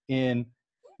up in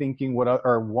thinking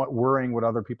worrying what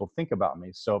other people think about me.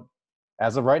 So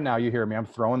as of right now, you hear me, I'm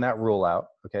throwing that rule out.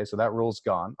 Okay. So that rule's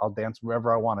gone. I'll dance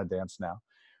wherever I want to dance now.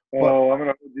 But Oh, I'm going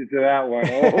to hold you to that one.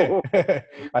 Oh,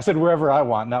 I said wherever I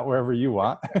want, not wherever you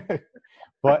want.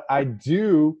 But I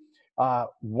do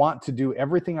want to do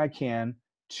everything I can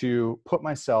to put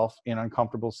myself in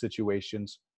uncomfortable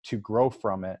situations, to grow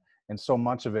from it. And so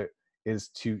much of it is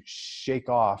to shake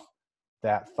off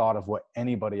that thought of what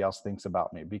anybody else thinks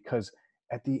about me. Because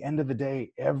at the end of the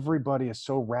day, everybody is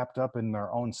so wrapped up in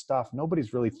their own stuff.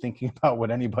 Nobody's really thinking about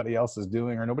what anybody else is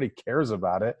doing, or nobody cares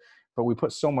about it. But we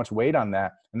put so much weight on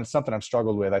that. And it's something I've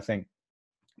struggled with, I think,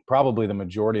 probably the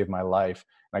majority of my life.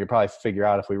 And I could probably figure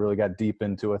out if we really got deep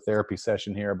into a therapy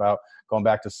session here about going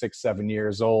back to 6, 7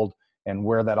 years old and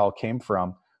where that all came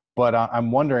from. But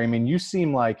I'm wondering, I mean, you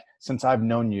seem like, since I've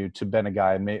known you, to been a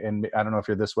guy, and I don't know if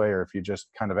you're this way or if you just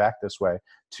kind of act this way,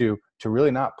 to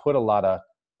really not put a lot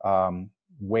of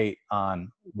weight on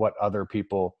what other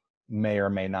people may or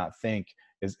may not think.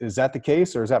 Is that the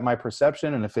case, or is that my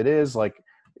perception? And if it is, like,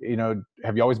 you know,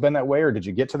 have you always been that way, or did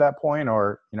you get to that point?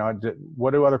 Or, you know,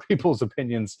 what do other people's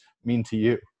opinions mean to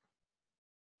you?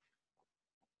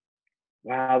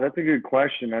 wow, that's a good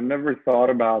question. I never thought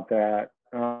about that.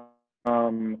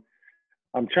 Um,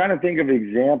 I'm trying to think of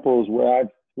examples where I've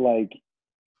like,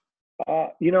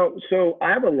 so I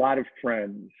have a lot of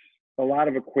friends, a lot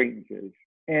of acquaintances,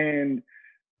 and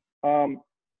um,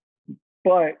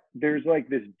 but there's like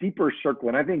this deeper circle,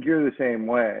 and I think you're the same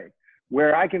way,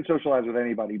 where I can socialize with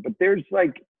anybody, but there's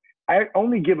like, I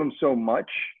only give them so much,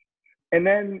 and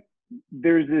then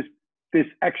there's this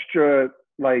extra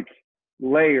like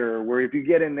layer where if you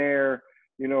get in there,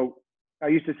 I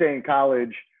used to say in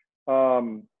college,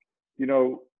 um, you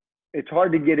know, it's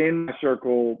hard to get in the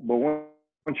circle, but once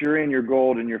you're in, you're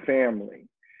gold and your family.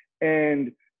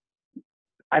 And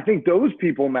I think those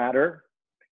people matter.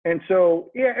 And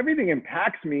so, yeah, everything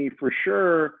impacts me for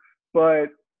sure. But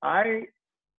I,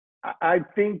 I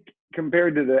think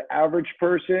compared to the average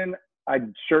person, I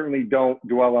certainly don't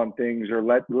dwell on things or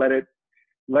let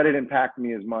it impact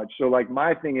me as much. So like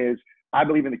my thing is, I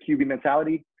believe in the QB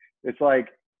mentality. It's like,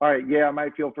 all right, yeah, I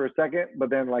might feel for a second, but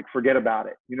then like forget about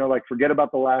it. Like forget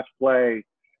about the last play,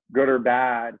 good or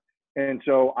bad. And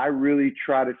so I really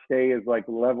try to stay as like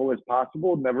level as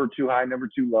possible, never too high, never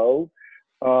too low.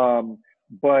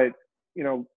 But you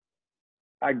know,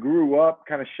 I grew up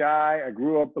kind of shy. I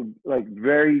grew up like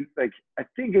very like I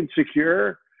think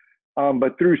insecure.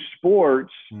 But through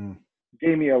sports,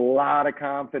 gave me a lot of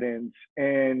confidence.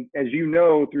 And as you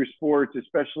know, through sports,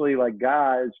 especially like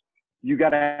guys, you got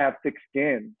to have thick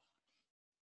skin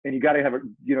and you got to have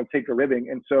take a living.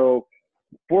 And so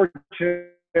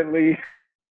fortunately,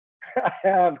 I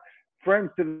have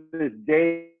friends to this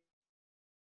day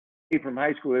from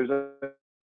high school. There's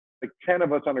like 10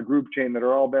 of us on a group chain that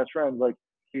are all best friends. Like,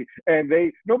 and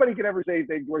nobody could ever say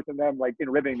they'd worse than them, like in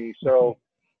ribbing me. So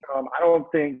I don't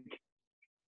think,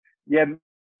 yeah,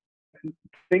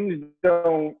 things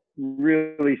don't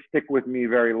really stick with me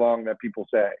very long that people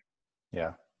say.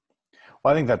 Yeah.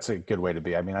 Well, I think that's a good way to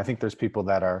be. I mean, I think there's people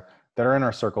that are in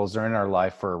our circles, they're in our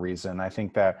life for a reason. I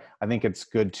think it's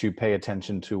good to pay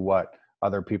attention to what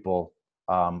other people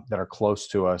that are close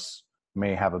to us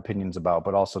may have opinions about,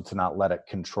 but also to not let it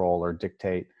control or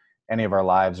dictate any of our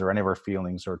lives or any of our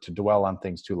feelings, or to dwell on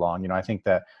things too long. I think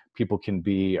that people can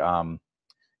be,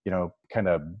 kind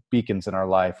of beacons in our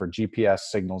life or GPS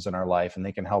signals in our life, and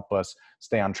they can help us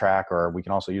stay on track, or we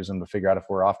can also use them to figure out if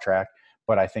we're off track.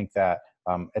 But I think that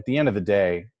at the end of the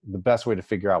day, the best way to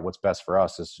figure out what's best for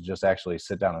us is to just actually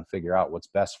sit down and figure out what's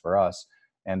best for us.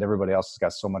 And everybody else has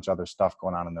got so much other stuff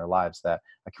going on in their lives that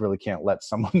I really can't let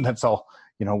someone that's all,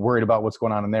 worried about what's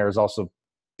going on in theirs also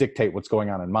dictate what's going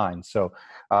on in mine. So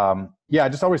I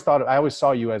just always thought, I always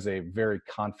saw you as a very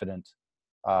confident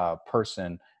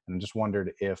person, and just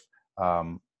wondered if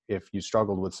you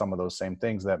struggled with some of those same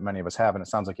things that many of us have. And it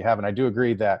sounds like you have. And I do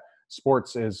agree that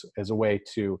sports is a way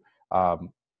to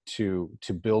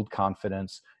build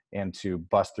confidence and to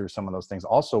bust through some of those things.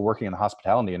 Also, working in the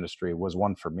hospitality industry was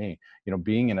one for me.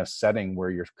 Being in a setting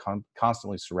where you're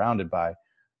constantly surrounded by,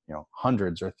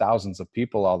 hundreds or thousands of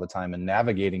people all the time, and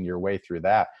navigating your way through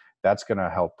that's going to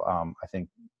help, I think,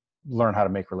 learn how to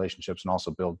make relationships, and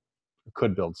also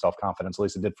could build self-confidence. At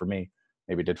least it did for me.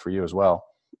 Maybe it did for you as well.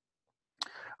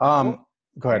 Go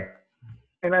ahead.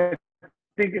 And I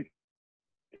think it's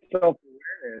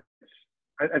self-awareness.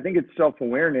 I think it's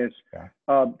self-awareness.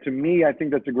 Yeah. To me, I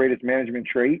think that's the greatest management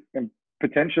trait, and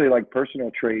potentially like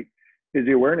personal trait, is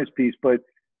the awareness piece. But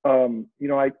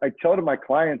I tell to my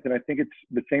clients, and I think it's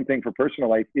the same thing for personal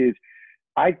life, is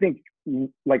I think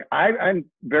like I'm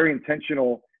very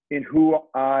intentional in who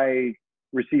I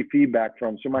receive feedback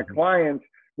from. So my clients,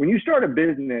 when you start a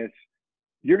business,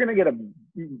 you're going to get a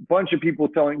bunch of people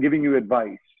giving you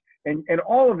advice. and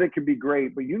all of it could be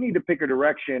great, but you need to pick a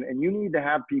direction, and you need to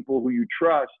have people who you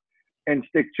trust and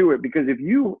stick to it. Because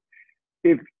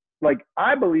if like,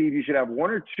 I believe you should have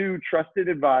one or two trusted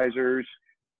advisors,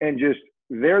 and just,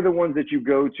 they're the ones that you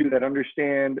go to that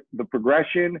understand the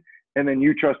progression, and then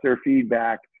you trust their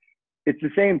feedback. It's the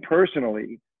same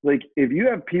personally. Like, if you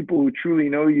have people who truly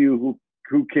know you,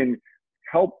 who can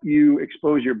help you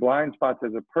expose your blind spots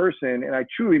as a person, and I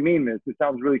truly mean this, it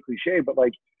sounds really cliche, but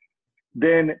like,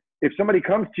 then if somebody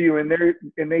comes to you and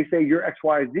they say you're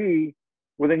XYZ,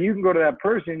 well, then you can go to that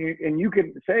person and you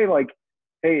can say like,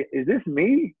 hey, is this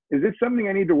me? Is this something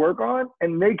I need to work on?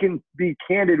 And they can be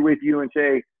candid with you and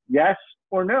say yes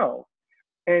or no.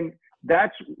 And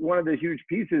that's one of the huge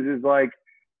pieces, is like,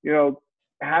 you know,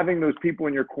 having those people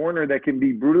in your corner that can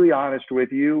be brutally honest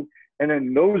with you. And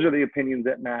then those are the opinions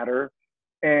that matter,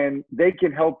 and they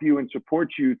can help you and support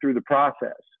you through the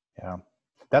process. Yeah.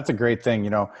 That's a great thing. You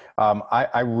know,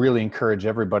 I really encourage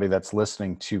everybody that's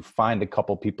listening to find a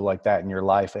couple people like that in your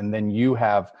life. And then you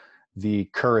have the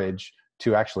courage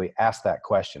to actually ask that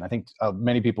question. I think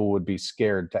many people would be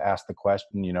scared to ask the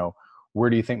question, you know, where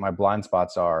do you think my blind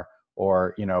spots are?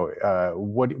 Or, you know,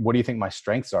 what do you think my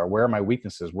strengths are? Where are my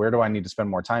weaknesses? Where do I need to spend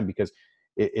more time? Because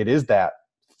it is that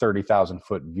 30,000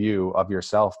 foot view of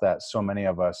yourself that so many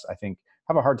of us, I think,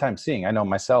 have a hard time seeing. I know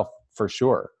myself for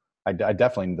sure. I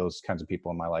definitely need those kinds of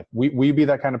people in my life. Will you be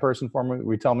that kind of person for me?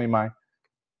 Will you tell me my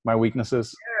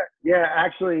weaknesses? Yeah.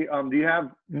 Actually, do you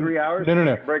have 3 hours?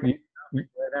 No. Break right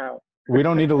now. We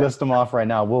don't need to list them off right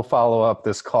now. We'll follow up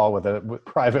this call with a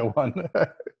private one.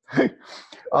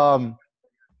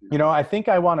 You know, I think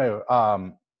I want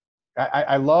to,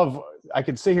 I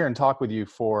could sit here and talk with you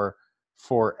for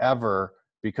forever,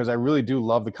 because I really do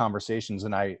love the conversations.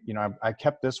 And I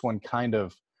kept this one kind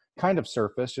of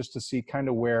surface, just to see kind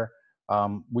of where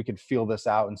we could feel this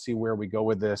out and see where we go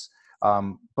with this.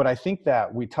 But I think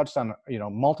that we touched on, you know,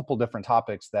 multiple different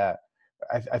topics that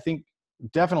I think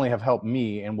definitely have helped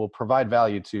me and will provide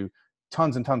value to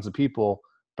tons and tons of people.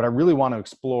 But I really want to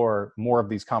explore more of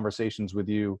these conversations with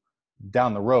you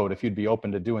down the road, if you'd be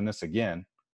open to doing this again.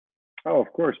 Oh,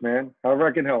 of course, man. However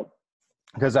I can help.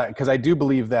 Because I do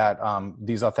believe that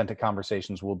these authentic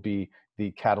conversations will be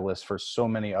the catalyst for so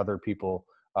many other people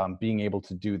being able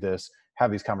to do this,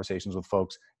 have these conversations with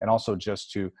folks, and also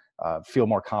just to feel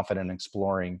more confident in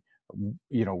exploring,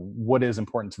 you know, what is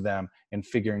important to them and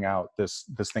figuring out this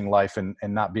thing, life, and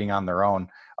not being on their own.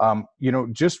 You know,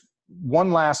 just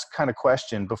one last kind of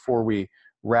question before we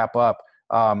wrap up.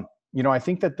 You know, I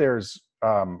think that there's,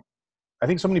 I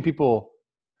think so many people,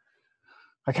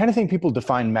 I kind of think people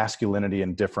define masculinity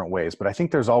in different ways, but I think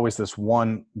there's always this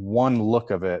one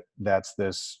look of it that's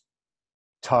this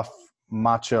tough,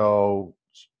 macho,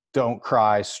 don't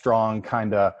cry, strong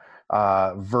kind of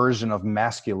version of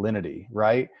masculinity,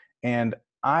 right? And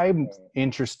I'm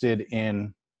interested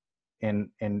in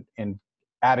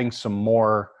adding some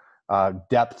more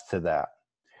depth to that.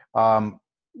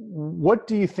 What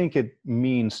do you think it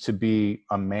means to be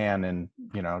a man in,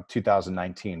 you know,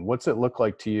 2019? What's it look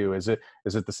like to you? Is it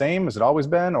the same as it always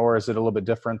been, or is it a little bit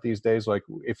different these days? Like,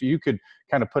 if you could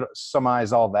kind of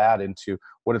summarize all that into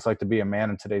what it's like to be a man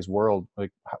in today's world,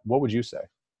 like, what would you say?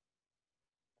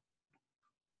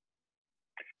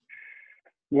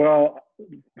 Well,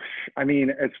 I mean,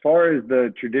 as far as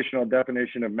the traditional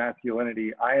definition of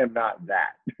masculinity, I am not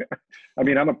that. I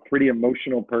mean, I'm a pretty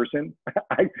emotional person.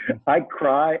 I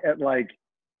cry at like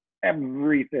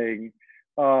everything.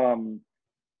 I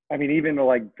mean, even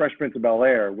like Fresh Prince of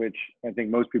Bel-Air, which I think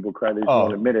most people cry, they just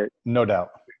won't admit it. No doubt.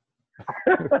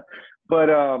 But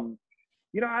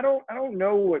you know, I don't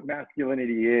know what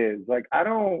masculinity is. Like,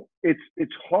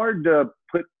 it's hard to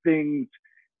put things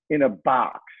in a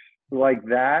box like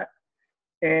that.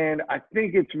 And I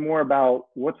think it's more about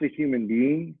what's a human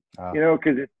being, you know,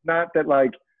 because it's not that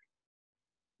like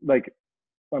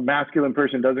a masculine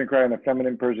person doesn't cry and a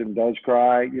feminine person does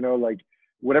cry, you know, like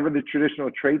whatever the traditional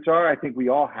traits are, I think we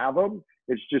all have them.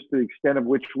 It's just the extent of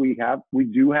which we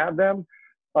do have them.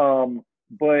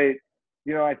 But,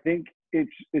 you know, I think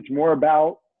it's more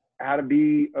about how to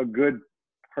be a good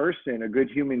person, a good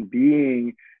human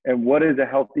being, and what does a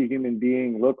healthy human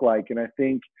being look like. And I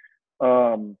think,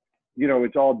 you know,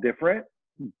 it's all different,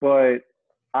 but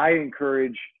I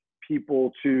encourage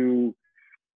people to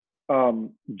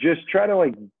just try to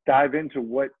like dive into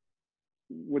what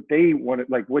they want to,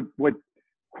 like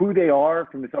who they are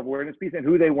from the self-awareness piece, and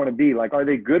who they want to be. Like, are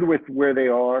they good with where they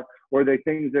are, or are they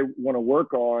things they want to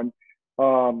work on?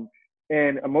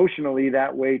 And emotionally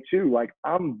that way too. Like,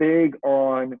 I'm big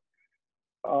on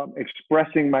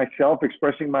expressing myself,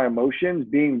 expressing my emotions,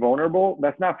 being vulnerable.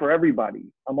 That's not for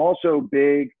everybody. I'm also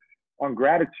big on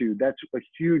gratitude. That's a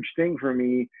huge thing for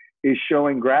me, is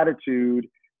showing gratitude.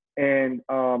 And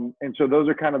so those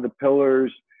are kind of the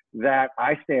pillars that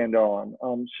I stand on.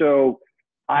 So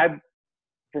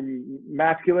from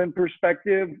masculine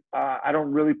perspective, I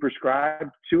don't really prescribe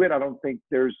to it. I don't think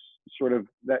there's sort of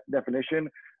that definition.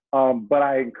 But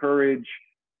I encourage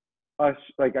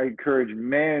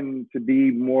men to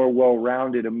be more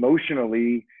well-rounded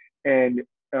emotionally, and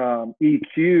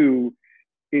EQ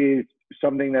is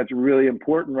something that's really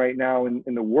important right now in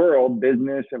the world,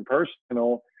 business and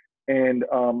personal. And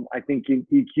I think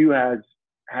EQ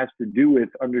has to do with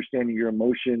understanding your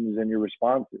emotions and your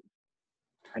responses.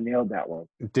 I nailed that one.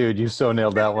 Dude, you so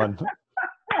nailed that one.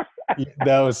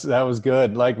 That was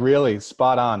good. Like, really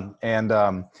spot on. And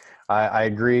I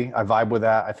agree. I vibe with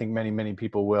that. I think many, many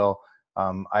people will.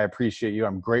 I appreciate you.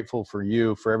 I'm grateful for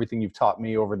you, for everything you've taught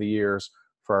me over the years,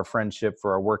 for our friendship,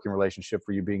 for our working relationship,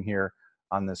 for you being here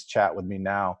on this chat with me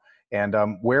now. And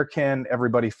where can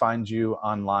everybody find you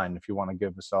online if you want to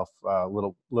give yourself a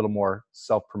little more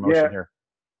self-promotion here?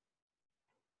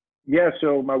 Yeah,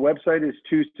 so my website is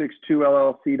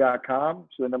 262llc.com,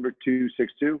 so the number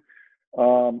 262.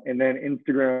 And then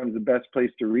Instagram is the best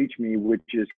place to reach me, which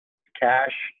is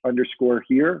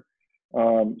cash_here.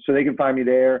 So they can find me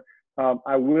there.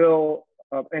 I will,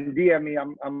 and DM me.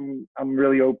 I'm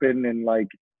really open, and like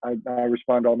I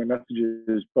respond to all my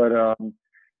messages. But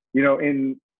you know,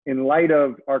 in light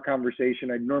of our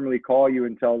conversation, I'd normally call you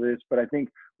and tell this, but I think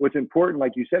what's important,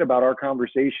 like you said, about our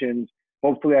conversations,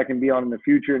 hopefully I can be on in the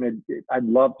future, and I'd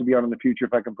love to be on in the future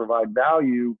if I can provide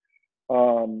value.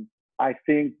 I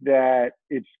think that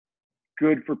it's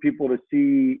good for people to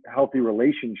see healthy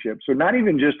relationships. So not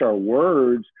even just our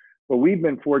words, but we've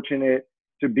been fortunate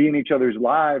to be in each other's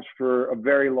lives for a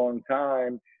very long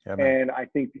time. Yeah, and I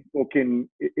think people can,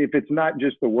 if it's not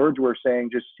just the words we're saying,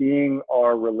 just seeing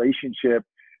our relationship.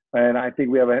 And I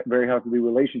think we have a very healthy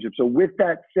relationship. So with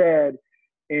that said,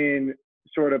 in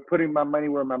sort of putting my money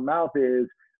where my mouth is,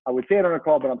 I would say it on a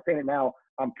call, but I'm saying it now.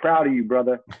 I'm proud of you,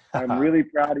 brother. I'm really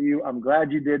proud of you. I'm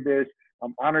glad you did this.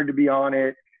 I'm honored to be on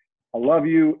it. I love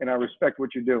you, and I respect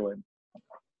what you're doing.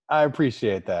 I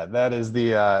appreciate that. That is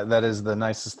the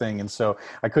nicest thing. And so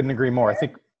I couldn't agree more. I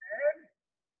think.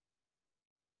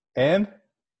 And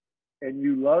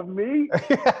you love me?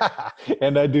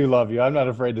 And I do love you. I'm not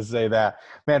afraid to say that.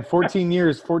 Man, 14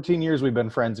 years we've been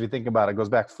friends. If you think about it, it goes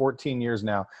back 14 years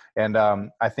now. And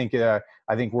I think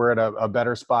we're at a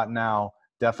better spot now,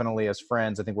 definitely as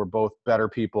friends. I think we're both better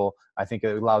people. I think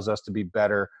it allows us to be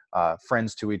better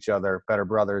friends to each other, better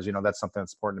brothers. You know, that's something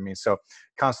that's important to me. So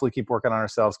constantly keep working on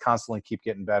ourselves, constantly keep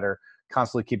getting better,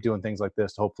 constantly keep doing things like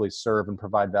this to hopefully serve and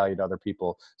provide value to other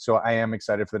people. So I am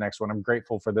excited for the next one. I'm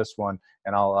grateful for this one,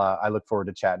 and I look forward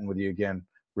to chatting with you again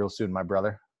real soon, my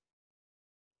brother.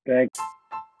 Thanks.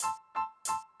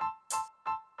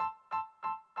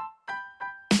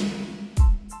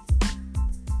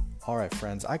 All right,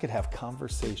 friends, I could have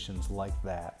conversations like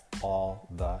that all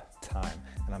the time.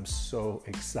 And I'm so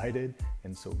excited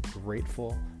and so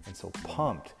grateful and so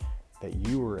pumped that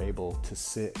you were able to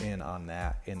sit in on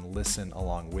that and listen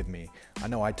along with me. I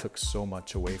know I took so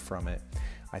much away from it.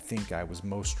 I think I was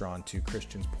most drawn to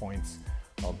Kristian's points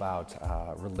about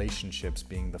relationships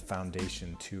being the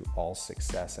foundation to all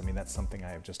success. I mean, that's something I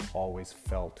have just always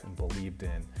felt and believed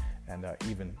in, and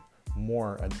even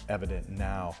more evident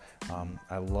now.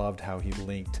 I loved how he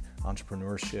linked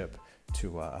entrepreneurship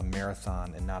to a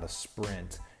marathon and not a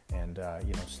sprint. And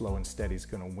slow and steady is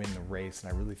going to win the race.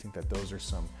 And I really think that those are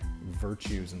some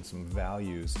virtues and some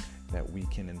values that we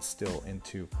can instill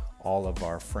into all of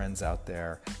our friends out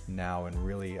there now, and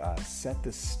really set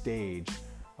the stage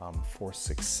for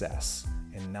success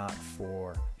and not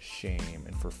for shame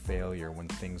and for failure when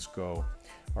things go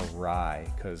awry,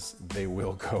 because they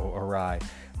will go awry.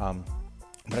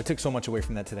 But I took so much away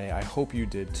from that today. I hope you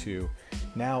did too.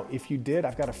 Now, if you did,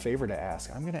 I've got a favor to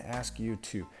ask. I'm going to ask you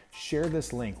to share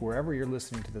this link wherever you're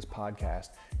listening to this podcast.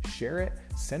 Share it,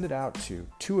 send it out to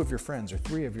 2 of your friends or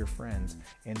 3 of your friends,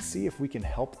 and see if we can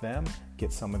help them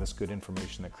get some of this good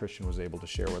information that Kristian was able to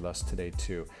share with us today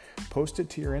too. Post it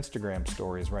to your Instagram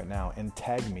stories right now and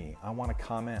tag me. I want to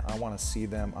comment. I want to see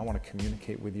them. I want to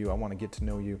communicate with you. I want to get to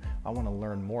know you. I want to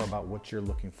learn more about what you're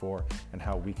looking for and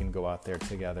how we can go out there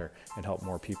together and help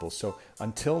more people. So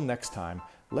until next time,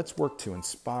 let's work to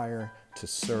inspire, to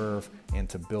serve, and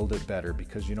to build it better,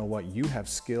 because you know what? You have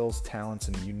skills, talents,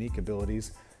 and unique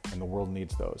abilities, and the world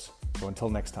needs those. So until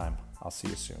next time, I'll see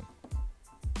you soon.